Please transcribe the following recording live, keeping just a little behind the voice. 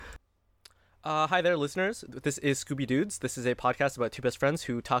Hi there, listeners. This is Scooby Dudes. This is a podcast about two best friends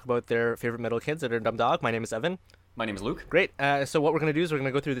who talk about their favorite metal kids that are dumb dog. My name is Evan. My name is Luke. Great. So what we're going to do is we're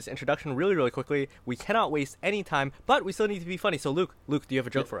going to go through this introduction really, really quickly. We cannot waste any time, but we still need to be funny. So Luke, do you have a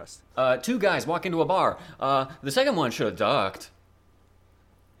joke for us? Two guys walk into a bar. The second one should have ducked.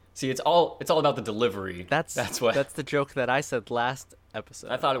 See, it's all about the delivery. That's the joke that I said last episode.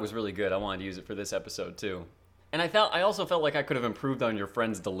 I thought it was really good. I wanted to use it for this episode too. And I also felt like I could have improved on your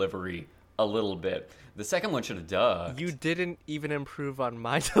friend's delivery a little bit. The second one should have ducked. You didn't even improve on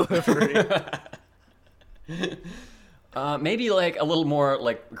my delivery. Maybe like a little more,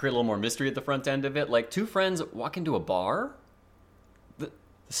 like create a little more mystery at the front end of it. Like two friends walk into a bar. The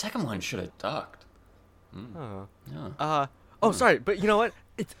second one should have ducked. Oh. Yeah. Sorry, but you know what?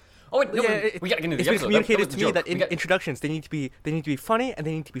 Oh wait, no, Yeah, we gotta get into the It's been episode. communicated That to me was that the joke. introductions they need to be funny and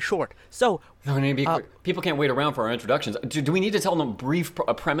they need to be short. So No, it need to be quick. People can't wait around for our introductions. Do we need to tell them a brief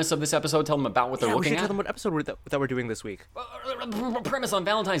premise of this episode? Tell them about what they're we looking should at? tell them what episode that we're doing this week. Premise on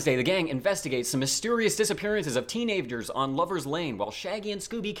Valentine's Day, the gang investigates some mysterious disappearances of teenagers on Lover's Lane while Shaggy and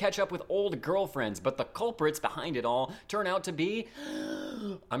Scooby catch up with old girlfriends, but the culprits behind it all turn out to be...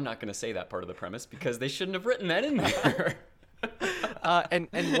 I'm not going to say that part of the premise because they shouldn't have written that in there. And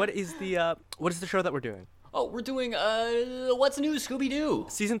what is the show that we're doing? Oh, we're doing, What's New, Scooby-Doo?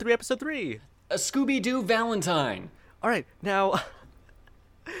 Season 3, episode 3. A Scooby-Doo Valentine. All right, now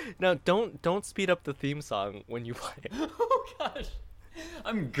don't speed up the theme song when you play it. Oh, gosh.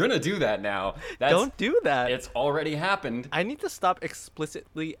 I'm gonna do that now. Don't do that. It's already happened. I need to stop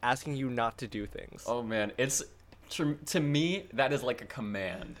explicitly asking you not to do things. Oh, man. It's... To me, that is like a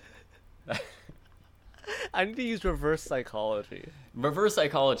command. I need to use reverse psychology. Reverse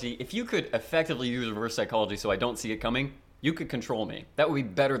psychology, if you could effectively use reverse psychology so I don't see it coming, you could control me. That would be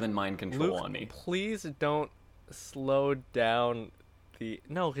better than mind control Luke, on me. please don't slow down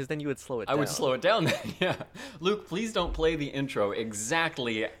No, because then you would slow it down. I would slow it down then, yeah. Luke, please don't play the intro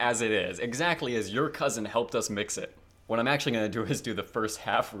exactly as it is, exactly as your cousin helped us mix it. What I'm actually going to do is do the first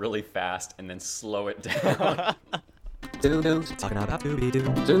half really fast and then slow it down. Doo-doo, Talking about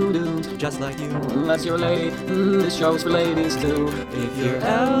Scooby-Doo, doo-doo, just like you. unless you're a lady, this show's for ladies too. If you're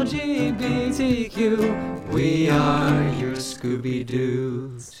LGBTQ, we are your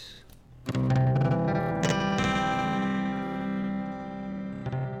Scooby-Doos.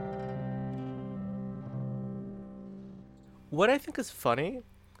 What I think is funny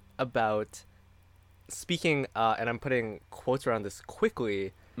about speaking, and I'm putting quotes around this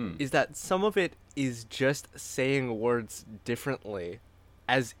quickly, is that some of it is just saying words differently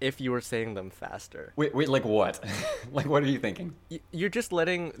as if you were saying them faster. Wait, like what? Like what are you thinking? You're just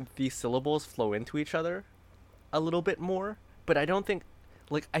letting the syllables flow into each other a little bit more, but I don't think,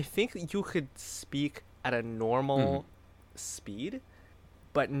 I think you could speak at a normal speed,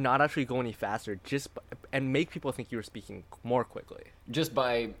 but not actually go any faster, and make people think you were speaking more quickly. Just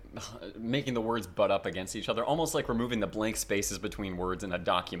by making the words butt up against each other, almost like removing the blank spaces between words in a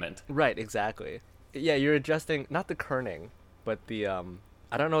document. Right, exactly. Yeah, you're adjusting, not the kerning, but the,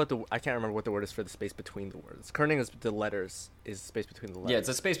 I don't know I can't remember what the word is for the space between the words. Kerning is the letters, is the space between the letters. Yeah, it's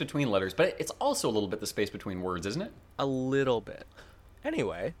a space between letters, but it's also a little bit the space between words, isn't it? A little bit.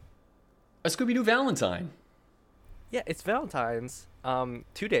 Anyway. A Scooby-Doo Valentine. Yeah, it's Valentine's, 2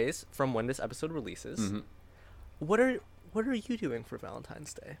 days from when this episode releases. Mm-hmm. What are you doing for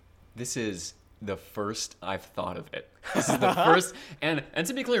Valentine's Day? This is the first I've thought of it. This is the first, and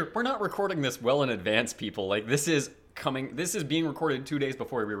to be clear, we're not recording this well in advance, people. Like, this is being recorded 2 days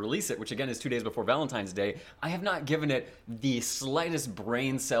before we release it, which again is 2 days before Valentine's Day. I have not given it the slightest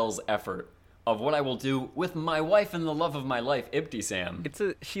brain cells effort of what I will do with my wife and the love of my life,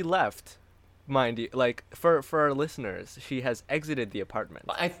 Ibtisam. She left, mind you. For our listeners, she has exited the apartment.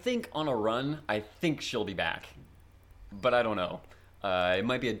 I think on a run, I think she'll be back. But I don't know. It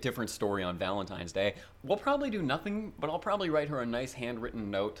might be a different story on Valentine's Day. We'll probably do nothing, but I'll probably write her a nice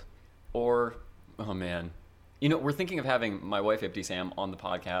handwritten note. Or, oh man. You know, we're thinking of having my wife, Ibtisam, on the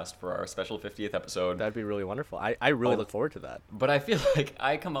podcast for our special 50th episode. That'd be really wonderful. I really look forward to that. But I feel like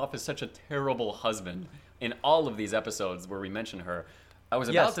I come off as such a terrible husband in all of these episodes where we mention her. I was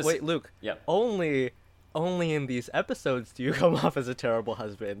about to wait, Luke. Yeah. Only in these episodes do you come off as a terrible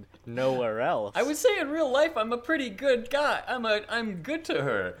husband. Nowhere else. I would say in real life I'm a pretty good guy. I'm good to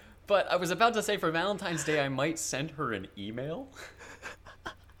her. But I was about to say for Valentine's Day I might send her an email.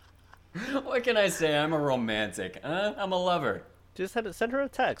 What can I say? I'm a romantic. I'm a lover. Just send her a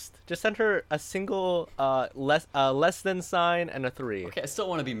text. Just send her a single less than sign and a 3. Okay, I still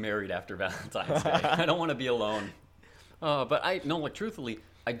want to be married after Valentine's Day. I don't want to be alone. But truthfully,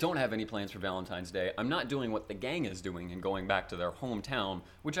 I don't have any plans for Valentine's Day. I'm not doing what the gang is doing and going back to their hometown,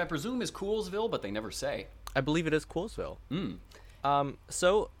 which I presume is Coolsville, but they never say. I believe it is Coolsville.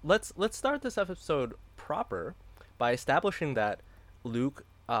 So let's start this episode proper by establishing that Luke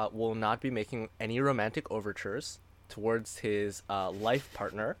will not be making any romantic overtures towards his life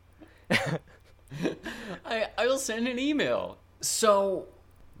partner. I will send an email. So,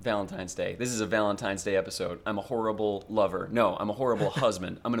 Valentine's Day. This is a Valentine's Day episode. I'm a horrible lover. No, I'm a horrible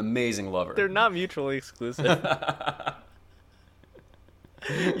husband. I'm an amazing lover. They're not mutually exclusive.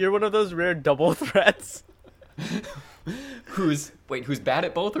 You're one of those rare double threats. Who's bad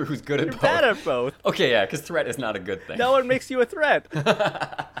at both or who's good at You're both? bad at both. Okay, yeah, because threat is not a good thing. No one makes you a threat.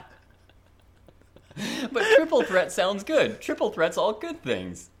 But triple threat sounds good. Triple threat's all good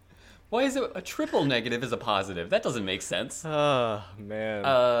things. Why is it a triple negative is a positive? That doesn't make sense. Oh, man.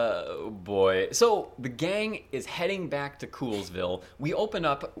 Boy. So the gang is heading back to Coolsville. We open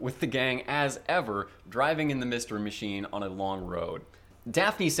up with the gang, as ever, driving in the Mystery Machine on a long road.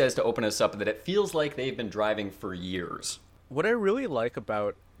 Daphne says to open us up that it feels like they've been driving for years. What I really like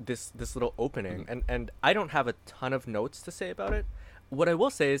about this little opening, and I don't have a ton of notes to say about it, what I will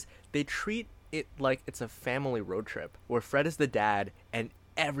say is they treat it like it's a family road trip, where Fred is the dad and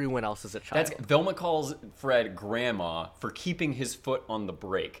everyone else is a child. Velma calls Fred grandma for keeping his foot on the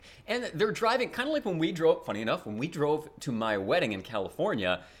brake. And they're driving, kind of like when we drove, funny enough, when we drove to my wedding in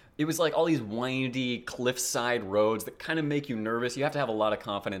California, it was like all these windy cliffside roads that kind of make you nervous. You have to have a lot of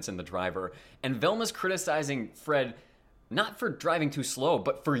confidence in the driver. And Velma's criticizing Fred not for driving too slow,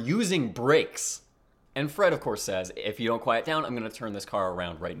 but for using brakes. And Fred, of course, says, if you don't quiet down, I'm going to turn this car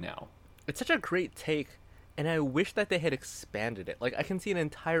around right now. It's such a great take, and I wish that they had expanded it. Like, I can see an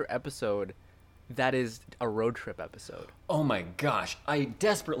entire episode that is a road trip episode. Oh my gosh, I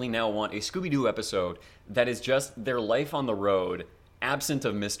desperately now want a Scooby-Doo episode that is just their life on the road, absent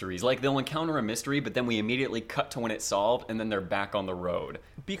of mysteries. Like, they'll encounter a mystery, but then we immediately cut to when it's solved, and then they're back on the road.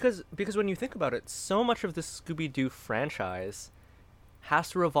 Because when you think about it, so much of the Scooby-Doo franchise has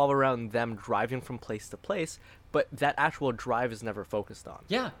to revolve around them driving from place to place, but that actual drive is never focused on.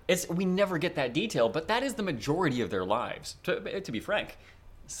 Yeah, we never get that detail, but that is the majority of their lives, to be frank.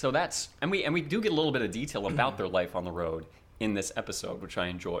 So that's, and we do get a little bit of detail about their life on the road in this episode, which I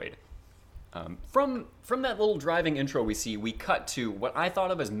enjoyed. From that little driving intro we see, we cut to what I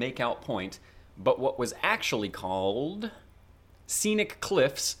thought of as Makeout Point, but what was actually called Scenic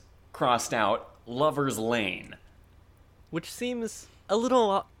Cliffs, crossed out, Lover's Lane. Which seems a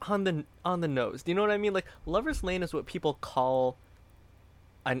little on the nose. Do you know what I mean? Like, Lover's Lane is what people call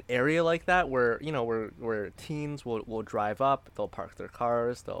an area like that, where, you know, where teens will drive up, they'll park their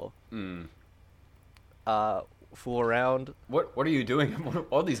cars, they'll fool around. What are you doing? What are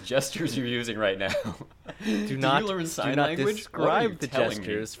all these gestures you're using right now? Do not you learn sign do not language? describe the telling me?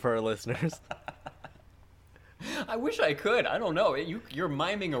 gestures for our listeners. I wish I could. I don't know. You're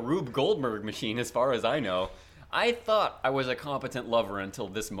miming a Rube Goldberg machine, as far as I know. I thought I was a competent lover until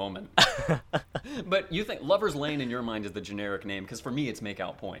this moment. But you think Lover's Lane in your mind is the generic name, because for me it's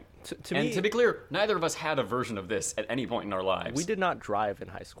Makeout Point. To and me, to be clear, neither of us had a version of this at any point in our lives. we did not drive in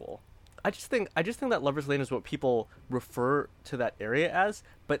high school. I just think that Lover's Lane is what people refer to that area as,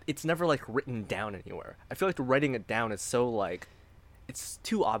 but it's never like written down anywhere. I feel like writing it down is so like, it's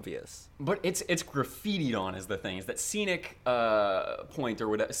too obvious. But it's graffitied on is the thing. Is that Scenic Point or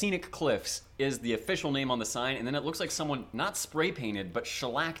whatever, Scenic Cliffs is the official name on the sign, and then it looks like someone not spray painted but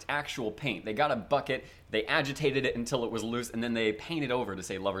shellacked actual paint. They got a bucket, they agitated it until it was loose, and then they painted over to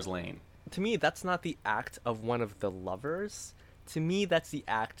say Lover's Lane. To me, that's not the act of one of the lovers. To me, that's the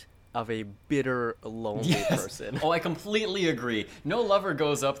act of a bitter, lonely person. Oh, I completely agree. No lover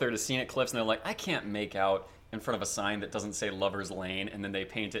goes up there to Scenic Cliffs and they're like, I can't make out in front of a sign that doesn't say Lover's Lane, and then they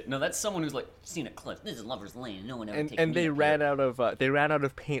paint it. No, that's someone who's like, Scenic Cliffs, this is Lover's Lane. No one ever takes me And they up ran here." out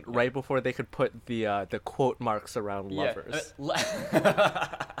of paint right before they could put the quote marks around lovers.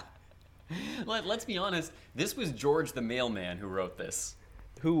 Let's be honest. This was George the mailman who wrote this.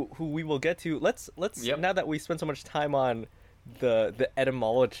 Who we will get to. Let's Yep. Now that we spent so much time on the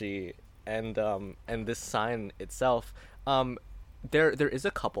etymology and this sign itself, there is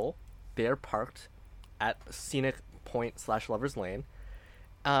a couple. They are parked at Scenic Point / Lover's Lane,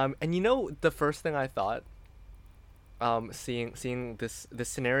 and you know the first thing I thought, seeing this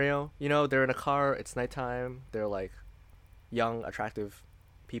scenario, you know, they're in a car, it's nighttime, they're like young, attractive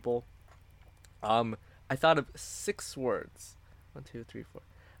people. I thought of 6 words. 1, 2, 3,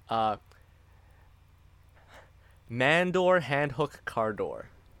 4. Mandor handhook car door.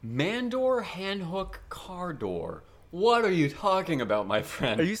 Mandor handhook car door. What are you talking about, my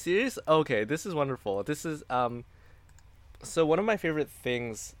friend? Are you serious? Okay, this is wonderful. This is So one of my favorite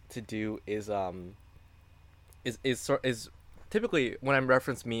things to do is typically when I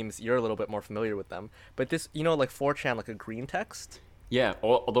reference memes, you're a little bit more familiar with them. But this, like 4chan, like a green text. Yeah,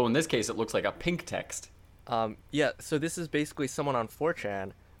 although in this case it looks like a pink text. Yeah. So this is basically someone on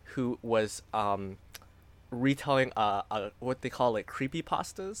 4chan who was retelling what they call like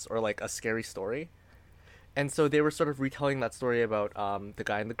creepypastas or like a scary story. And so they were sort of retelling that story about the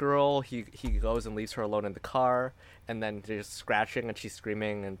guy and the girl. He goes and leaves her alone in the car, and then they're just scratching and she's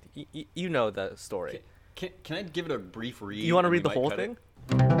screaming, and you know the story. Can I give it a brief read? You want to and we read the might whole cut thing?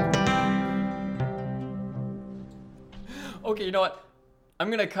 Okay, you know what? I'm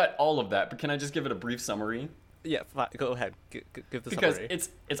gonna cut all of that, but can I just give it a brief summary? Yeah, go ahead. Give the Because summary.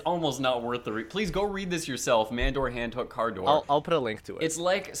 it's almost not worth the read. Please go read this yourself. Mandor Handhook Car Door. I'll put a link to it. It's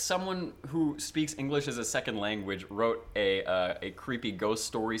like someone who speaks English as a second language wrote a creepy ghost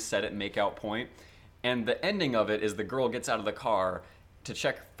story set at Makeout Point, and the ending of it is the girl gets out of the car to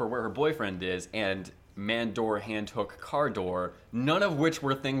check for where her boyfriend is, and Mandor Handhook Car Door, none of which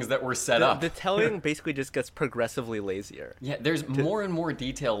were things that were set up. The telling basically just gets progressively lazier. Yeah, there's more and more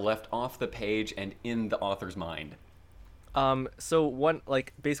detail left off the page and in the author's mind. So one,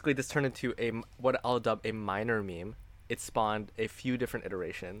 like, basically this turned into what I'll dub a minor meme. It spawned a few different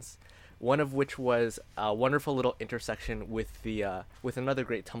iterations, one of which was a wonderful little intersection with with another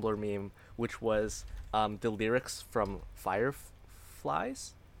great Tumblr meme, which was the lyrics from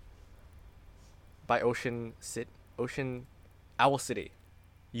Fireflies by Ocean Owl City.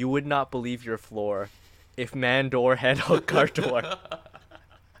 You would not believe your floor if Mandor Handhook Car Door.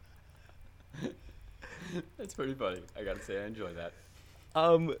 That's pretty funny. I gotta say, I enjoy that.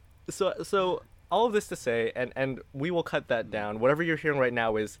 So all of this to say, and we will cut that down. Whatever you're hearing right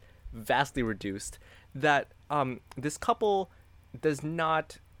now is vastly reduced. That this couple does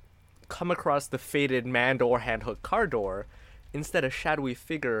not come across the faded Mandor Handhook Car Door. Instead, a shadowy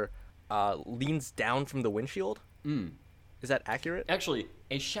figure leans down from the windshield. Is that accurate? Actually,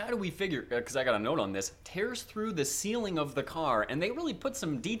 a shadowy figure, because I got a note on this, tears through the ceiling of the car, and they really put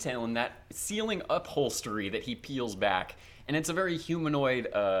some detail in that ceiling upholstery that he peels back. And it's a very humanoid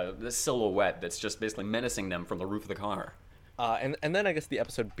silhouette that's just basically menacing them from the roof of the car. And then I guess the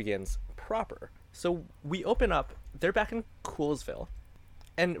episode begins proper. So we open up, they're back in Coolsville.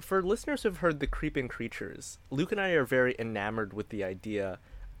 And for listeners who've heard The Creeping Creatures, Luke and I are very enamored with the idea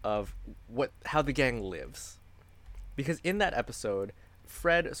of how the gang lives. Because in that episode,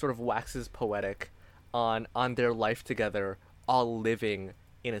 Fred sort of waxes poetic on their life together, all living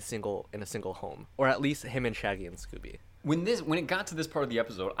in a single home, or at least him and Shaggy and Scooby. When it got to this part of the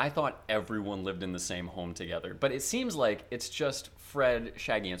episode, I thought everyone lived in the same home together, but it seems like it's just Fred,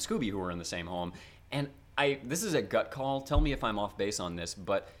 Shaggy, and Scooby who are in the same home. And this is a gut call. Tell me if I'm off base on this,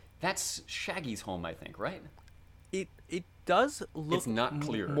 but that's Shaggy's home, I think, right? It does look It's not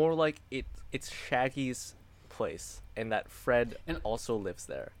clear. more like it's Shaggy's place, and that Fred also lives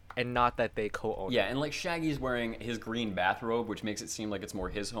there, and not that they co-own. Yeah, and like Shaggy's wearing his green bathrobe, which makes it seem like it's more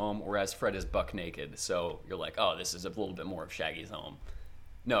his home, whereas Fred is buck naked. So you're like, oh, this is a little bit more of Shaggy's home.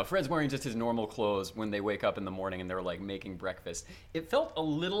 No, Fred's wearing just his normal clothes when they wake up in the morning and they're like making breakfast. It felt a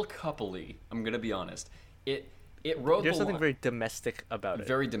little coupley, I'm gonna be honest. It rode There's the something li- very domestic about it.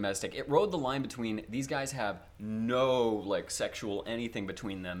 very domestic. It rode the line between these guys have no like sexual anything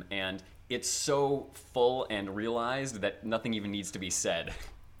between them, and it's so full and realized that nothing even needs to be said.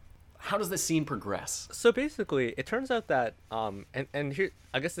 How does the scene progress? So basically, it turns out that and here,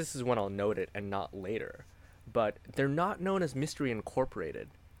 I guess this is when I'll note it and not later, but they're not known as Mystery Incorporated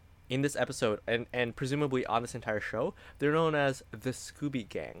in this episode, and presumably on this entire show. They're known as the Scooby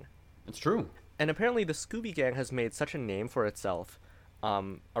Gang. It's true. And apparently the Scooby Gang has made such a name for itself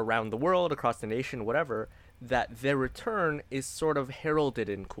around the world, across the nation, whatever, that their return is sort of heralded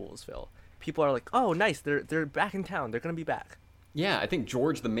in Coolsville. People are like, oh, nice, they're back in town. They're going to be back. Yeah, I think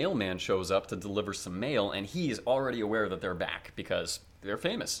George the mailman shows up to deliver some mail, and he's already aware that they're back because they're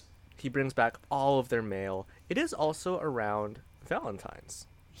famous. He brings back all of their mail. It is also around Valentine's.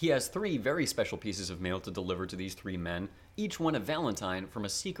 He has 3 very special pieces of mail to deliver to these 3 men, each one a Valentine from a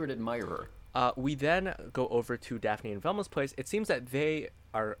secret admirer. We then go over to Daphne and Velma's place. It seems that they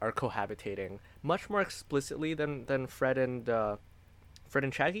are cohabitating much more explicitly than Fred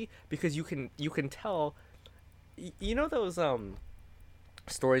and Shaggy, because you can tell. You know those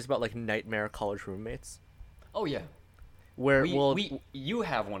stories about like nightmare college roommates, Oh yeah, where you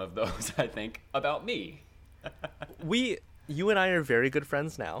have one of those, I think, about me. you and I are very good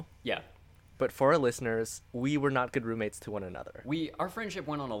friends now. Yeah. But for our listeners, we were not good roommates to one another. Our friendship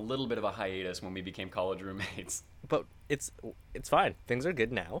went on a little bit of a hiatus when we became college roommates. But it's fine. Things are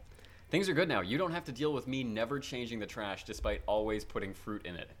good now. Things are good now. You don't have to deal with me never changing the trash despite always putting fruit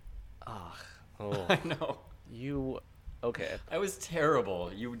in it. Ugh. Oh. I know. You. Okay. I was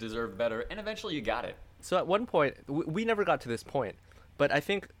terrible. You deserved better, and eventually you got it. So at one point, we never got to this point, but I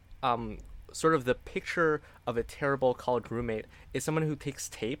think sort of the picture of a terrible college roommate is someone who takes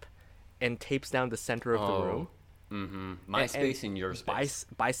tape and tapes down the center of the room. Mm-hmm. My space in your space.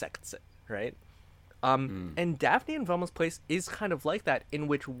 Bisects it, right? And Daphne and Velma's place is kind of like that, in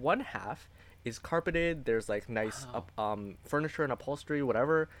which one half is carpeted. There's like nice furniture and upholstery,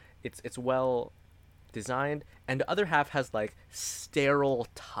 whatever. It's well designed, and the other half has like sterile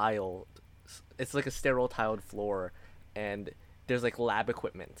tiled. It's like a sterile tiled floor, and there's like lab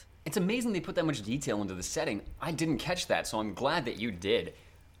equipment. It's amazing they put that much detail into the setting. I didn't catch that, so I'm glad that you did.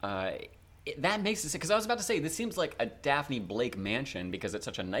 That makes it, because I was about to say this seems like a Daphne Blake mansion because it's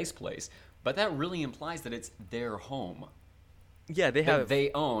such a nice place, but that really implies that it's their home. Yeah, they That have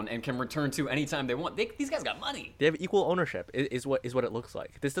they own and can return to anytime they want. These guys got money. they have equal ownership. Is what it looks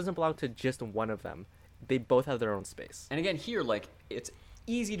like. This doesn't belong to just one of them. They both have their own space. And again, here, like, it's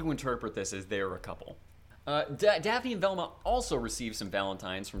easy to interpret this as they're a couple. Daphne and Velma also receive some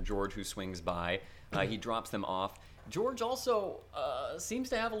Valentines from George, who swings by. He drops them off. George also seems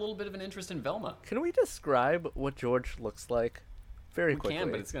to have a little bit of an interest in Velma. Can we describe what George looks like very We quickly?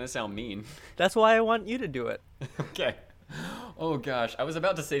 can, but it's going to sound mean. That's why I want you to do it. Okay. Oh, gosh. I was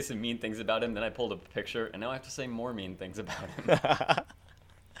about to say some mean things about him, then I pulled up a picture, and now I have to say more mean things about him.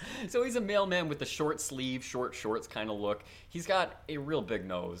 So he's a mailman with the short sleeve, short shorts kind of look. He's got a real big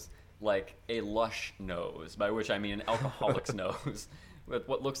nose, like a lush nose, by which I mean an alcoholic's nose, with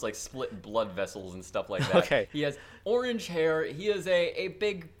what looks like split blood vessels and stuff like that. Okay. He has orange hair. He is a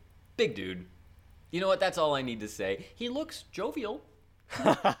big dude. You know what? That's all I need to say. He looks jovial,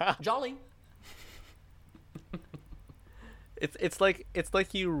 jolly. It's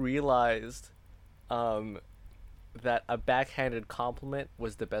like you realized that a backhanded compliment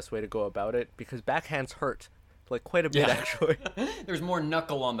was the best way to go about it, because backhands hurt like quite a bit actually. There's more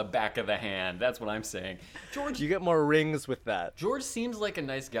knuckle on the back of the hand. That's what I'm saying. George You get more rings with that. George seems like a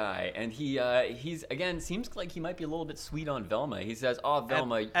nice guy, and he's again seems like he might be a little bit sweet on Velma. He says, "Oh,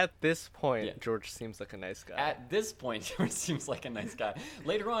 Velma." At this point, Yeah. George seems like a nice guy. At this point, George seems like a nice guy.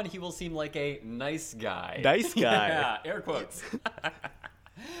 Later on, he will seem like a nice guy. Nice guy. Yeah, air quotes.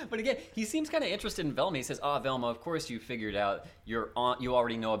 But again, he seems kind of interested in Velma. He says, "Ah, Velma, of course you figured out. You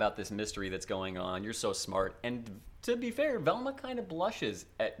already know about this mystery that's going on. You're so smart." And to be fair, Velma kind of blushes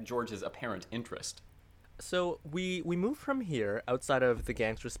at George's apparent interest. So we move from here, outside of the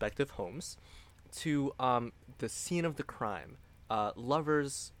gang's respective homes, to the scene of the crime,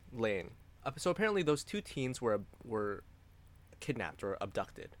 Lover's Lane. So apparently those two teens were kidnapped or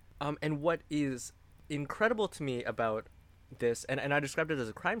abducted. And what is incredible to me about this, and I described it as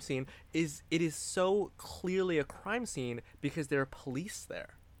a crime scene, is it is so clearly a crime scene because there are police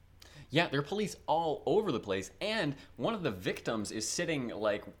there. Yeah, there are police all over the place, and one of the victims is sitting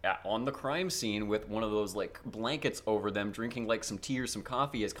like on the crime scene with one of those like blankets over them, drinking like some tea or some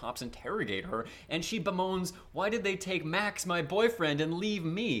coffee as cops interrogate her, and she bemoans, "Why did they take Max, my boyfriend, and leave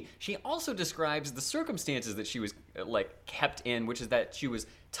me?" She also describes the circumstances that she was like kept in, which is that she was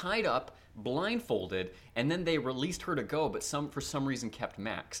tied up, blindfolded, and then they released her to go, but for some reason kept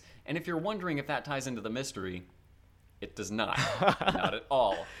Max. And if you're wondering if that ties into the mystery, it does not. Not at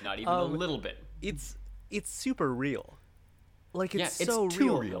all. Not even a little bit. It's super real. Like, it's Yeah, it's so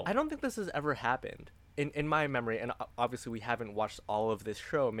too real. real. I don't think this has ever happened in my memory, and obviously we haven't watched all of this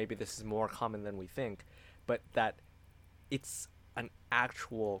show. Maybe this is more common than we think, but that it's an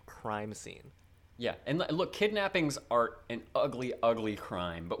actual crime scene. Yeah, and look, kidnappings are an ugly, ugly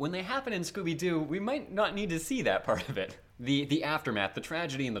crime. But when they happen in Scooby-Doo, we might not need to see that part of it. The aftermath, the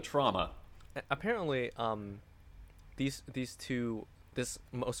tragedy, and the trauma. Apparently, these two, this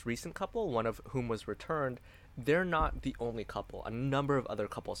most recent couple, one of whom was returned, they're not the only couple. A number of other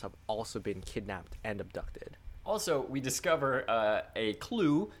couples have also been kidnapped and abducted. Also, we discover a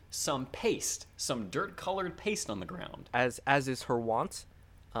clue, some paste, some dirt-colored paste on the ground. As is her wont,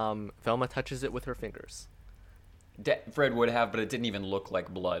 Velma touches it with her fingers. Fred would have, but it didn't even look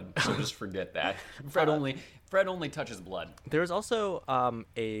like blood, so just forget that. Fred only touches blood. There's also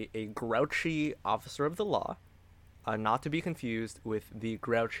a grouchy officer of the law, not to be confused with the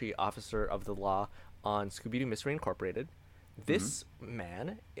grouchy officer of the law on Scooby-Doo Mystery Incorporated. This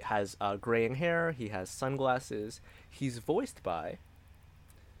man has graying hair. He has sunglasses. He's voiced by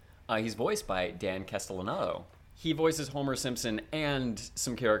Dan Castellaneta. He voices Homer Simpson and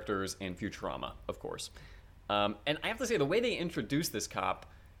some characters in Futurama, of course. And I have to say, the way they introduce this cop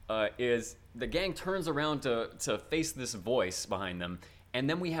is the gang turns around to face this voice behind them, And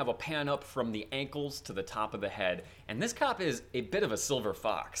then we have a pan up from the ankles to the top of the head. And this cop is a bit of a silver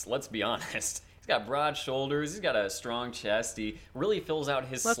fox, let's be honest. He's got broad shoulders, he's got a strong chest, he really fills out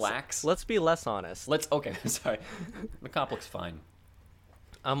his slacks. Let's be less honest. Okay, sorry. The cop looks fine.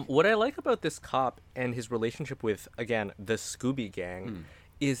 What I like about this cop and his relationship with, again, the Scooby Gang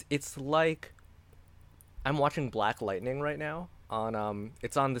is it's like I'm watching Black Lightning right now.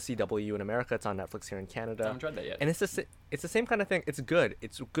 It's on the CW in America. It's on Netflix here in Canada. I haven't tried that yet. And it's the same kind of thing. It's good.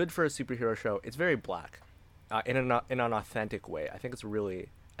 It's good for a superhero show. It's very black, in an authentic way. I think it's really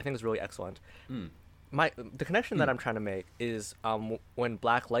excellent. The connection that I'm trying to make is when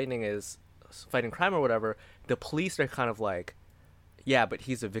Black Lightning is fighting crime or whatever, the police are kind of like, yeah, but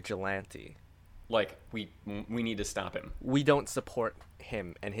he's a vigilante. Like we need to stop him. We don't support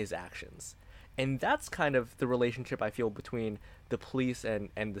him and his actions. And that's kind of the relationship I feel between the police and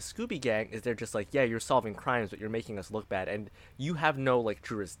the Scooby Gang, is they're just like, yeah, you're solving crimes, but you're making us look bad, and you have no, like,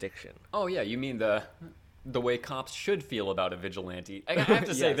 jurisdiction. Oh, yeah, you mean the way cops should feel about a vigilante. I have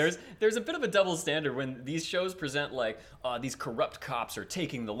to say, Yes. there's a bit of a double standard when these shows present, like, these corrupt cops are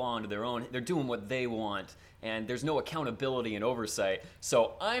taking the law into their own, they're doing what they want, and there's no accountability and oversight,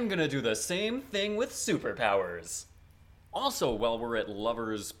 so I'm gonna do the same thing with superpowers. Also, while we're at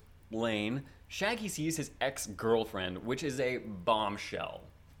Lover's Lane, Shaggy sees his ex-girlfriend, which is a bombshell.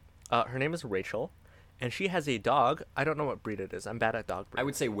 Her name is Rachel, and she has a dog. I don't know what breed it is. I'm bad at dog breed. I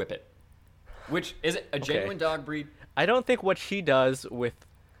would say Whippet. Which, is it a genuine dog breed? I don't think what she does with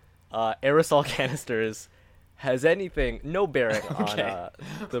aerosol canisters has no bearing Okay. on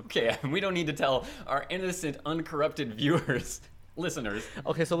the... Okay, we don't need to tell our innocent, uncorrupted viewers, listeners.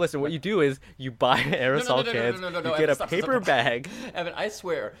 Okay, so listen, what you do is you buy aerosol cans, you get a Stop. paper bag. Evan, I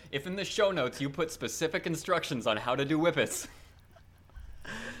swear, if in the show notes you put specific instructions on how to do whippets,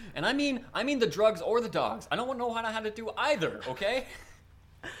 and I mean the drugs or the dogs, I don't know how to do either, okay?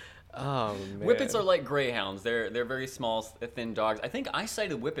 Oh, man. Whippets are like greyhounds. They're very small, thin dogs. I think I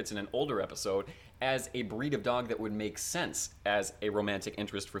cited whippets in an older episode as a breed of dog that would make sense as a romantic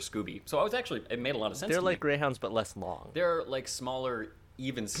interest for Scooby. So it made a lot of sense. They're to like me. greyhounds, but less long. They're like smaller,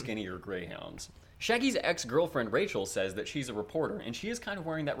 even skinnier greyhounds. Shaggy's ex-girlfriend Rachel says that she's a reporter, and she is kind of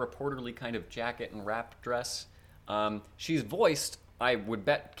wearing that reporterly kind of jacket and wrap dress. She's voiced, I would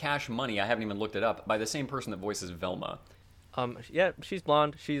bet cash money, I haven't even looked it up, by the same person that voices Velma. Yeah, she's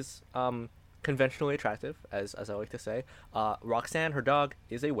blonde. She's conventionally attractive, as I like to say. Roxanne, her dog,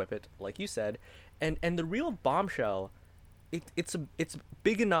 is a Whippet, like you said, and the real bombshell, it's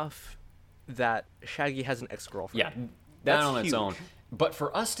big enough that Shaggy has an ex-girlfriend. Yeah, that That's on its huge. own. But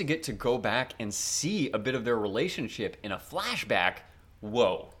for us to get to go back and see a bit of their relationship in a flashback,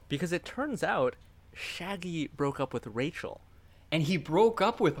 whoa. Because it turns out Shaggy broke up with Rachel. And he broke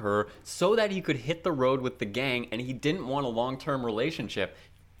up with her so that he could hit the road with the gang, and he didn't want a long-term relationship.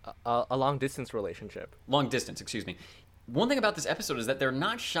 A long-distance relationship. Long distance, excuse me. One thing about this episode is that they're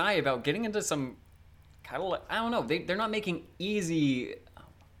not shy about getting into some kind of, I don't know, they're not making easy...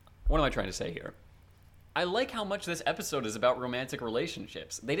 What am I trying to say here? I like how much this episode is about romantic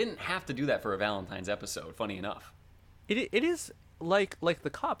relationships. They didn't have to do that for a Valentine's episode, funny enough. It is like the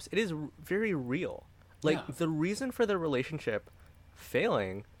cops. It is very real. Like, Yeah. the reason for their relationship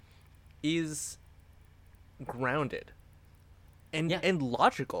failing is grounded and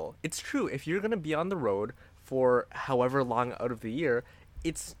logical. It's true. If you're gonna be on the road for however long out of the year,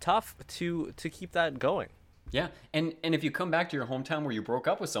 it's tough to keep that going. Yeah, and if you come back to your hometown where you broke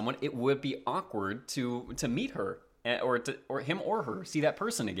up with someone, it would be awkward to meet her or him or her, see that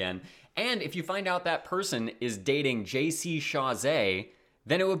person again. And if you find out that person is dating JC Chazé,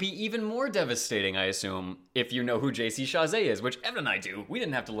 then it would be even more devastating, I assume, if you know who JC Chazé is, which Evan and I do. We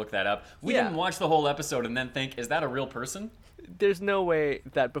didn't have to look that up. We Yeah. didn't watch the whole episode and then think, is that a real person? There's no way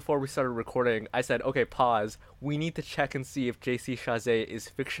that before we started recording, I said, okay, pause. We need to check and see if JC Chazé is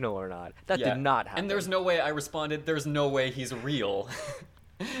fictional or not. That Yeah. did not happen. And there's no way I responded, there's no way he's real.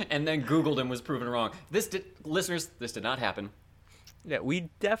 And then Googled and was proven wrong. Listeners, this did not happen. Yeah,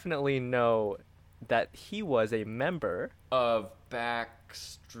 we definitely know that he was a member Of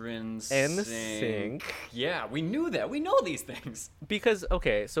Backstreet NSYNC. Yeah, we knew that. We know these things. because,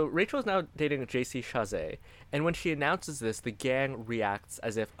 okay, so Rachel's now dating JC Chazé, and when she announces this, the gang reacts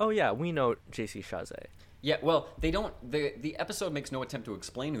as if, oh yeah, we know JC Chazé. Yeah, well, they don't. The episode makes no attempt to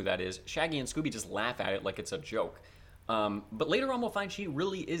explain who that is. Shaggy and Scooby just laugh at it like it's a joke. But later on, we'll find she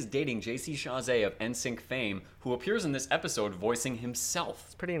really is dating JC Chazé of NSYNC fame, who appears in this episode voicing himself.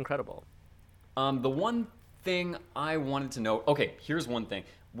 It's pretty incredible. The one thing I wanted to note... Okay, here's one thing.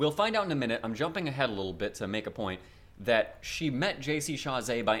 We'll find out in a minute. I'm jumping ahead a little bit to make a point. That she met JC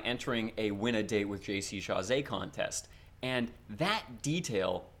Chazé by entering a Win a Date with JC Chazé contest. And that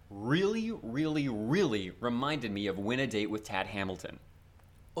detail really, really, really reminded me of Win a Date with Tad Hamilton.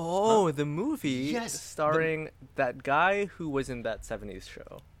 Oh, the movie Yes, starring that guy who was in that 70s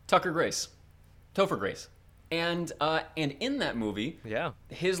show. Tucker Grace. Topher Grace. And in that movie, Yeah.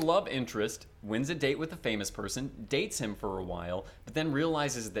 his love interest wins a date with a famous person, dates him for a while, but then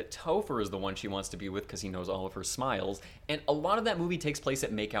realizes that Topher is the one she wants to be with because he knows all of her smiles. And a lot of that movie takes place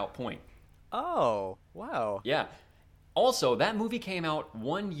at Makeout Point. Oh, wow. Yeah. Also, that movie came out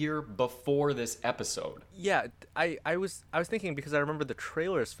 1 year before this episode. Yeah, I was thinking because I remember the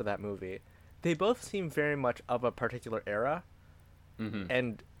trailers for that movie. They both seem very much of a particular era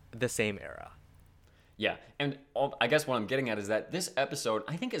and the same era. Yeah, and I guess what I'm getting at is that this episode,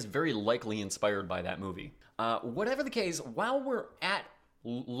 I think, is very likely inspired by that movie. Whatever the case, while we're at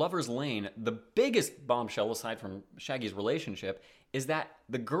Lover's Lane, the biggest bombshell, aside from Shaggy's relationship, is that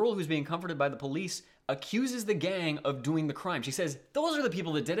the girl who's being comforted by the police accuses the gang of doing the crime. She says, those are the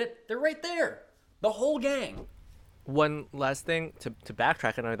people that did it. They're right there. The whole gang. One last thing to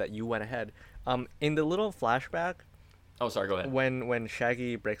backtrack, I know that you went ahead. In the little flashback, Oh, sorry, go ahead. when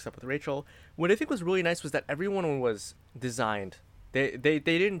Shaggy breaks up with Rachel, what I think was really nice was that everyone was designed. They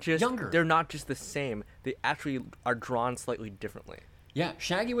didn't just Younger. They're not just the same. They actually are drawn slightly differently. Yeah,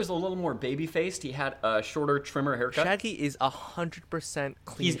 Shaggy was a little more baby-faced. He had a shorter, trimmer haircut. Shaggy is 100%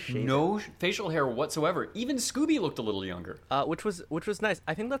 clean He's shaven. no facial hair whatsoever. Even Scooby looked a little younger. Which was nice.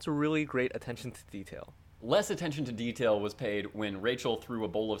 I think that's really great attention to detail. Less attention to detail was paid when Rachel threw a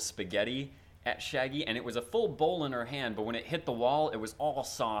bowl of spaghetti at Shaggy, and it was a full bowl in her hand, but when it hit the wall, it was all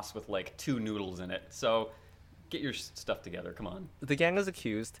sauce with like 2 noodles in it. So get your stuff together, come on. The gang is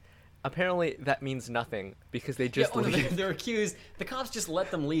accused. Apparently, that means nothing because they just no, leave. they're accused. The cops just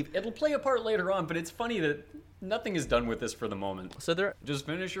let them leave. It'll play a part later on, but it's funny that nothing is done with this for the moment. So they're Just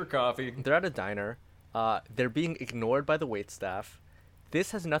finish your coffee. at a diner. They're being ignored by the waitstaff.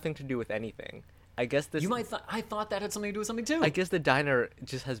 This has nothing to do with anything. I guess this. I thought that had something to do with something too. I guess the diner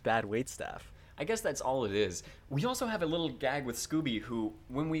just has bad waitstaff. I guess that's all it is. We also have a little gag with Scooby, who,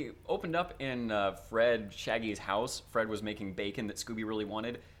 when we opened up in Shaggy's house, Fred was making bacon that Scooby really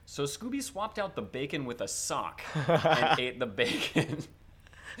wanted. So Scooby swapped out the bacon with a sock and ate the bacon.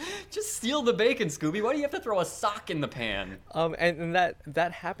 Just steal the bacon, Scooby. Why do you have to throw a sock in the pan? And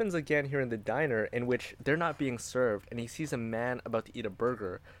that happens again here in the diner, in which they're not being served, and he sees a man about to eat a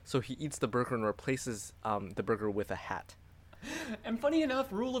burger, so he eats the burger and replaces the burger with a hat. And funny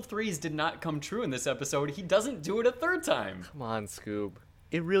enough, Rule of Threes did not come true in this episode. He doesn't do it a third time. Come on, Scoob.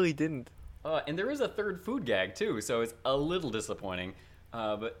 It really didn't. And there is a third food gag, too, so it's a little disappointing.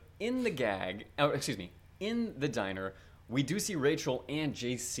 But in the in the diner, we do see Rachel and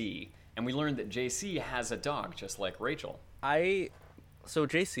JC, and we learn that JC has a dog just like Rachel. So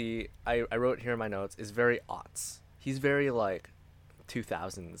JC, I wrote here in my notes, is very aughts. He's very, like,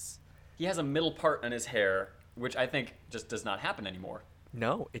 2000s. He has a middle part in his hair, which I think just does not happen anymore.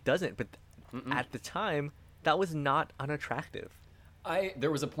 No, it doesn't. But at the time, that was not unattractive.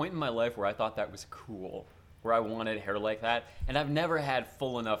 There was a point in my life where I thought that was cool, where I wanted hair like that, and I've never had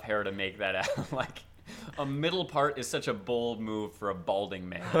full enough hair to make that out. Like, a middle part is such a bold move for a balding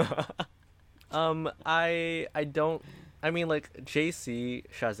man. I mean, like, JC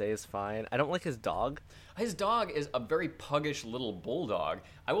Chazé is fine. I don't like his dog. His dog is a very puggish little bulldog.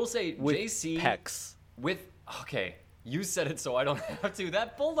 I will say, With JC pecs. Okay, you said it, so I don't have to.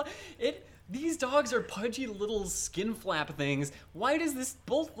 That bulldog, these dogs are pudgy little skin flap things. Why does this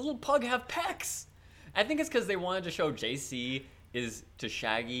little pug have pecs? I think it's because they wanted to show JC is to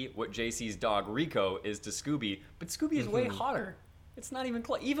Shaggy what JC's dog Rico is to Scooby, but Scooby is way hotter. It's not even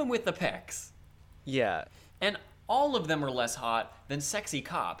close, even with the pecs. Yeah. And all of them are less hot than Sexy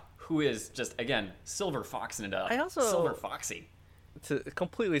Cop, who is just, again, silver foxing it up. I also- Silver Foxy. To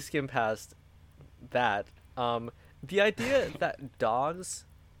completely skim past that, the idea that dogs,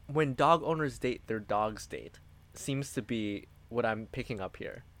 when dog owners date, their dogs date, seems to be what I'm picking up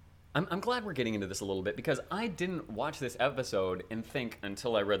here. I'm glad we're getting into this a little bit, because I didn't watch this episode and think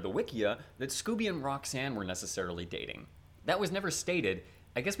until I read the Wikia that Scooby and Roxanne were necessarily dating. That was never stated.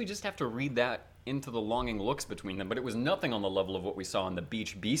 I guess we just have to read that into the longing looks between them, but it was nothing on the level of what we saw in the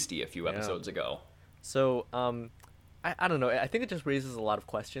Beach Beastie a few episodes ago. So, I don't know. I think it just raises a lot of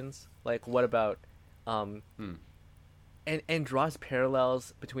questions. Like, what about, and draws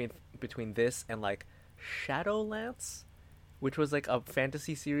parallels between this and, like, Shadowlance, which was, like, a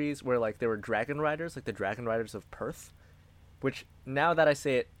fantasy series where, like, there were dragon riders, like the Dragon Riders of Perth, which, now that I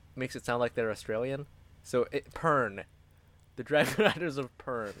say it, makes it sound like they're Australian. So, Pern. The Dragon Riders of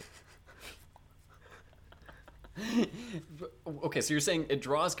Pern. Okay, so you're saying it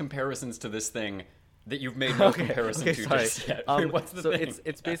draws comparisons to this thing that you've made no comparison to sorry. just yet. Wait, what's the so thing?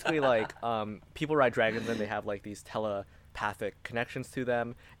 it's basically like people ride dragons and they have like these telepathic connections to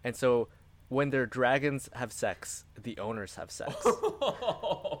them, and so when their dragons have sex, the owners have sex.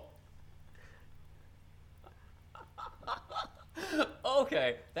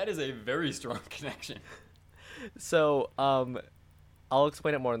 Okay, that is a very strong connection. So I'll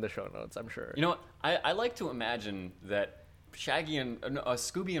explain it more in the show notes, I'm sure. You know, I like to imagine that Shaggy and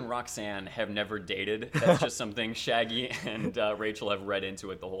Scooby and Roxanne have never dated. That's just something Shaggy and Rachel have read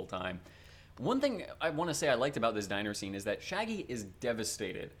into it the whole time. One thing I want to say I liked about this diner scene is that Shaggy is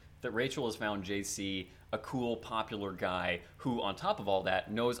devastated that Rachel has found JC a cool, popular guy who, on top of all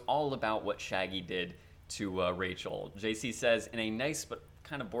that, knows all about what Shaggy did to Rachel. JC says in a nice but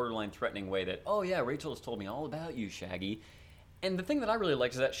kind of borderline threatening way that, oh yeah, Rachel has told me all about you, Shaggy. And the thing that I really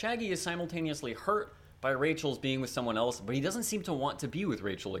like is that Shaggy is simultaneously hurt by Rachel's being with someone else, but he doesn't seem to want to be with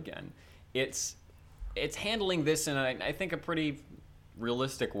Rachel again. It's handling this in, I think, a pretty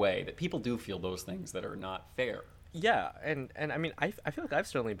realistic way, that people do feel those things that are not fair. Yeah, and I mean, I feel like I've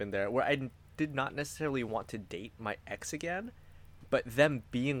certainly been there, where I did not necessarily want to date my ex again, but them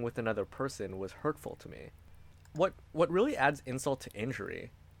being with another person was hurtful to me. What really adds insult to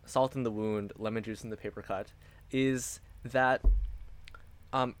injury, salt in the wound, lemon juice in the paper cut, is that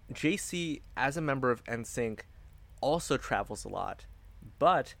JC, as a member of NSYNC, also travels a lot,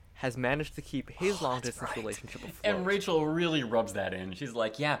 but has managed to keep his long-distance relationship afloat. And Rachel really rubs that in. She's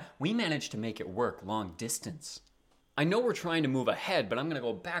like, yeah, we managed to make it work long distance. I know we're trying to move ahead, but I'm going to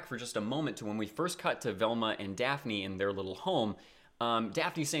go back for just a moment to when we first cut to Velma and Daphne in their little home.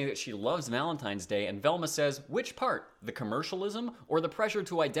 Daphne's saying that she loves Valentine's Day, and Velma says, which part? The commercialism or the pressure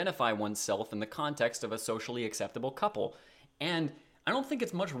to identify oneself in the context of a socially acceptable couple? And I don't think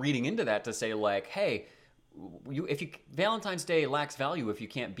it's much reading into that to say, like, hey, Valentine's Day lacks value if you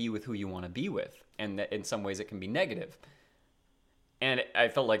can't be with who you want to be with, and that in some ways it can be negative. And I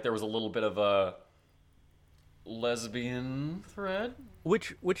felt like there was a little bit of a lesbian thread,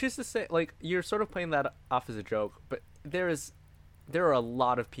 which is to say, like, you're sort of playing that off as a joke, but there are a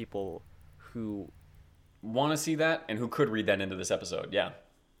lot of people who want to see that and who could read that into this episode. Yeah.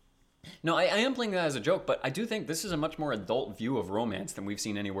 No, I am playing that as a joke, but I do think this is a much more adult view of romance than we've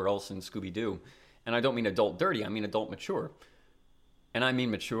seen anywhere else in Scooby-Doo. And I don't mean adult dirty, I mean adult mature. And I mean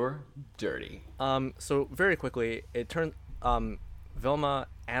mature dirty. So very quickly, it turns Velma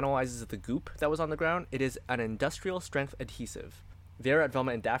analyzes the goop that was on the ground. It is an industrial strength adhesive. They're at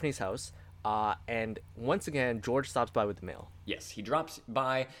Velma and Daphne's house, and once again, George stops by with the mail. Yes, he drops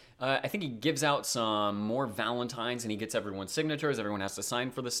by. I think he gives out some more Valentines, and he gets everyone's signatures. Everyone has to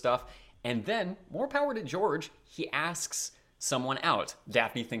sign for the stuff. And then, more power to George, he asks someone out.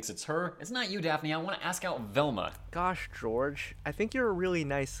 Daphne thinks it's her. It's not you, Daphne. I want to ask out Velma. Gosh, George, I think you're a really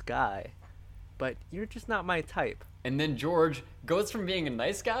nice guy, but you're just not my type. And then George goes from being a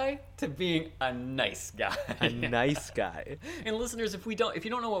nice guy to being a nice guy. A nice guy. And listeners, if you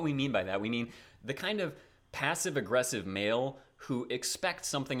don't know what we mean by that, we mean the kind of passive-aggressive male who expects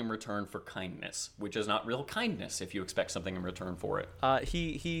something in return for kindness, which is not real kindness if you expect something in return for it.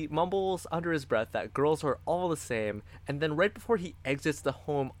 He mumbles under his breath that girls are all the same, and then right before he exits the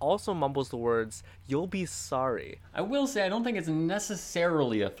home also mumbles the words, "You'll be sorry." I will say I don't think it's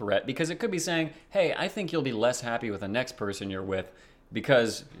necessarily a threat, because it could be saying, hey, I think you'll be less happy with the next person you're with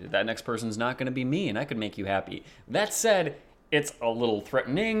because that next person's not going to be me and I could make you happy. That said, it's a little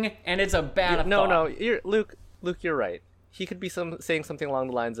threatening and it's a bad thought. No, Luke, you're right. He could be saying something along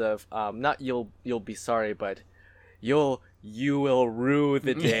the lines of, not you'll be sorry, but you will rue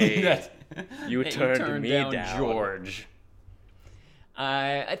the day you turned me down, George.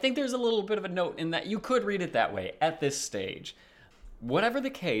 I think there's a little bit of a note in that you could read it that way at this stage. Whatever the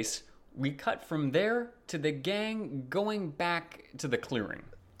case, we cut from there to the gang going back to the clearing.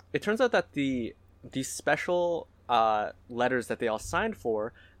 It turns out that the special letters that they all signed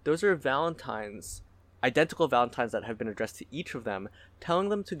for, those are identical Valentines that have been addressed to each of them, telling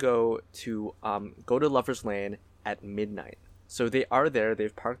them to go to Lover's Lane at midnight. So they are there,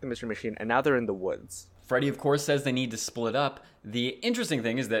 they've parked the mystery machine, and now they're in the woods. Freddie, of course, says they need to split up. The interesting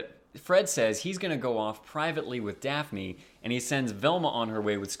thing is that Fred says he's going to go off privately with Daphne, and he sends Velma on her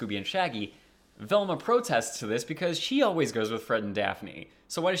way with Scooby and Shaggy. Velma protests to this because she always goes with Fred and Daphne.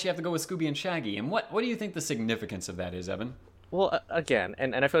 So why does she have to go with Scooby and Shaggy? And what do you think the significance of that is, Evan? Well, again,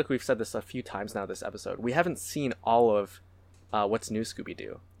 and I feel like we've said this a few times now this episode, we haven't seen all of What's New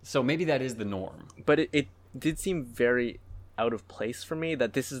Scooby-Doo. So maybe that is the norm. But it did seem very out of place for me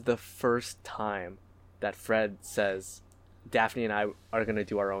that this is the first time that Fred says, Daphne and I are going to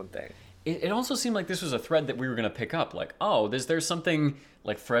do our own thing. it also seemed like this was a thread that we were going to pick up. Like, oh, there's something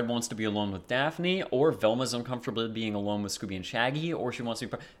like Fred wants to be alone with Daphne, or Velma's uncomfortable being alone with Scooby and Shaggy, or she wants to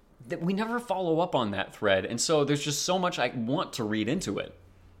be... That we never follow up on that thread, and so there's just so much I want to read into it.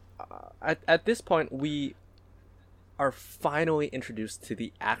 At this point, we are finally introduced to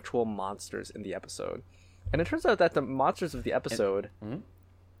the actual monsters in the episode. And it turns out that the monsters of the episode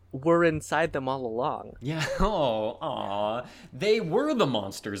were inside them all along. Yeah, oh, aw. They were the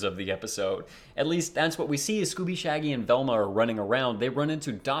monsters of the episode. At least that's what we see as Scooby, Shaggy, and Velma are running around. They run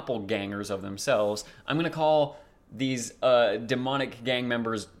into doppelgangers of themselves. I'm going to call these demonic gang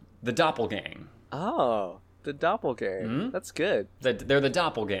members the Doppelgang. Oh, the Doppelgang. That's good. They're the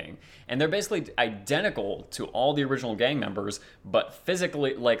Doppelgang. And they're basically identical to all the original gang members, but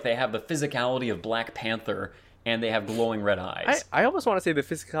physically, like, they have the physicality of Black Panther, and they have glowing red eyes. I almost want to say the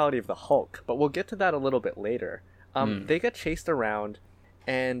physicality of the Hulk, but we'll get to that a little bit later. They get chased around,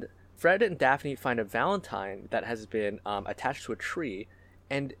 and Fred and Daphne find a Valentine that has been attached to a tree,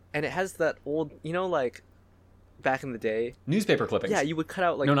 and it has that old, like, back in the day... Newspaper clippings. Yeah, you would cut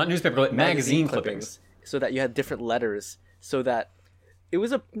out, like... No, not newspaper clippings. Magazine clippings. So that you had different letters, so that it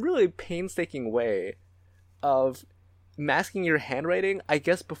was a really painstaking way of masking your handwriting, I